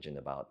finding religion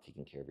about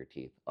taking care of your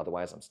teeth.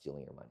 Otherwise, I'm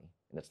stealing your money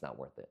and it's not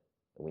worth it.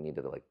 We need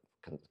to like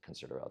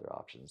consider other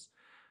options.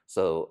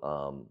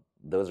 So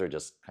those are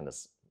just kind of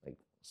like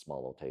small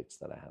little takes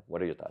that I have.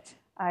 What are your thoughts?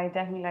 I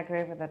definitely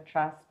agree with the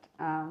trust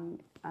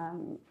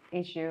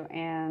issue,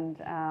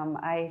 and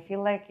I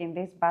feel like in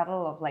this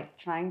battle of like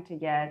trying to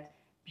get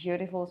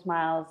beautiful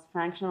smiles,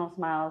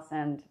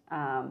 and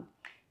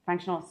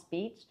functional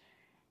speech,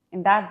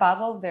 in that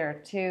battle there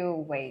are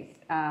two ways.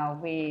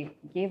 We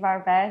give our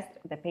best,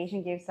 the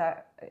patient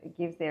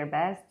gives their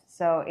best,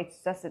 so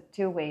it's just a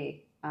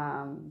two-way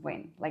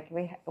win. Like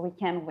we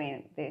can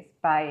win this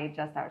by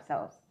just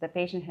ourselves. The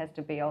patient has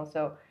to be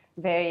also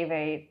very,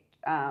 very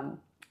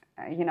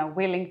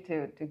willing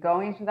to go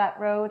into that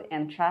road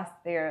and trust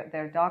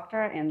their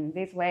doctor, and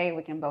this way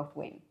we can both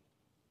win.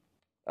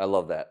 I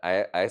love that.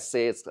 I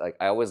say it's like,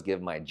 I always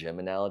give my gym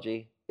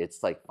analogy.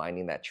 It's like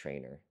finding that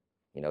trainer.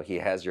 You know, he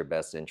has your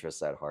best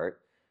interests at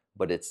heart,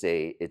 but it's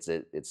a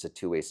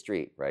two-way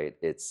street, right?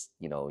 It's,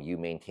 you know, you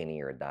maintaining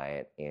your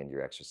diet and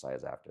your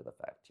exercise after the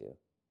fact too.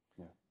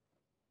 Yeah.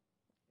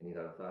 Any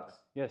other thoughts?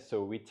 Yeah,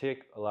 so we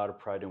take a lot of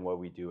pride in what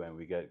we do and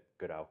we get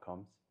good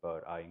outcomes,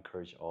 but I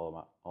encourage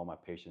all my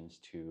patients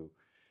to,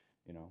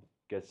 you know,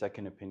 get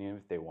second opinion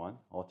if they want.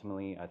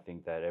 Ultimately, I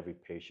think that every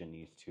patient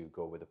needs to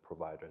go with a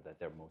provider that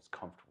they're most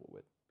comfortable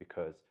with,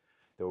 because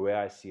the way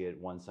I see it,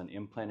 once an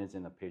implant is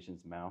in a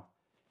patient's mouth,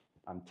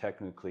 I'm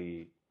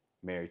technically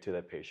married to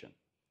that patient.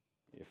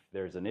 If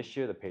there's an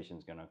issue, the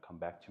patient's gonna come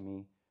back to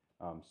me.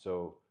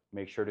 So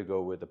make sure to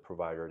go with the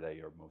provider that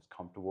you're most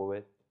comfortable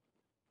with.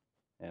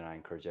 And I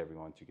encourage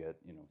everyone to get,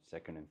 you know,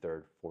 second and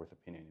third, fourth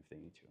opinion if they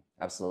need to.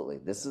 Absolutely.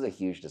 This is a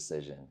huge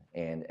decision.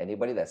 And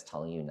anybody that's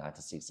telling you not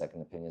to seek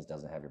second opinions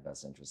doesn't have your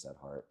best interests at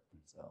heart.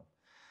 So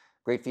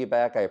great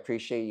feedback. I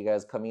appreciate you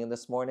guys coming in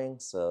this morning.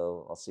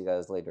 So I'll see you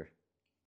guys later.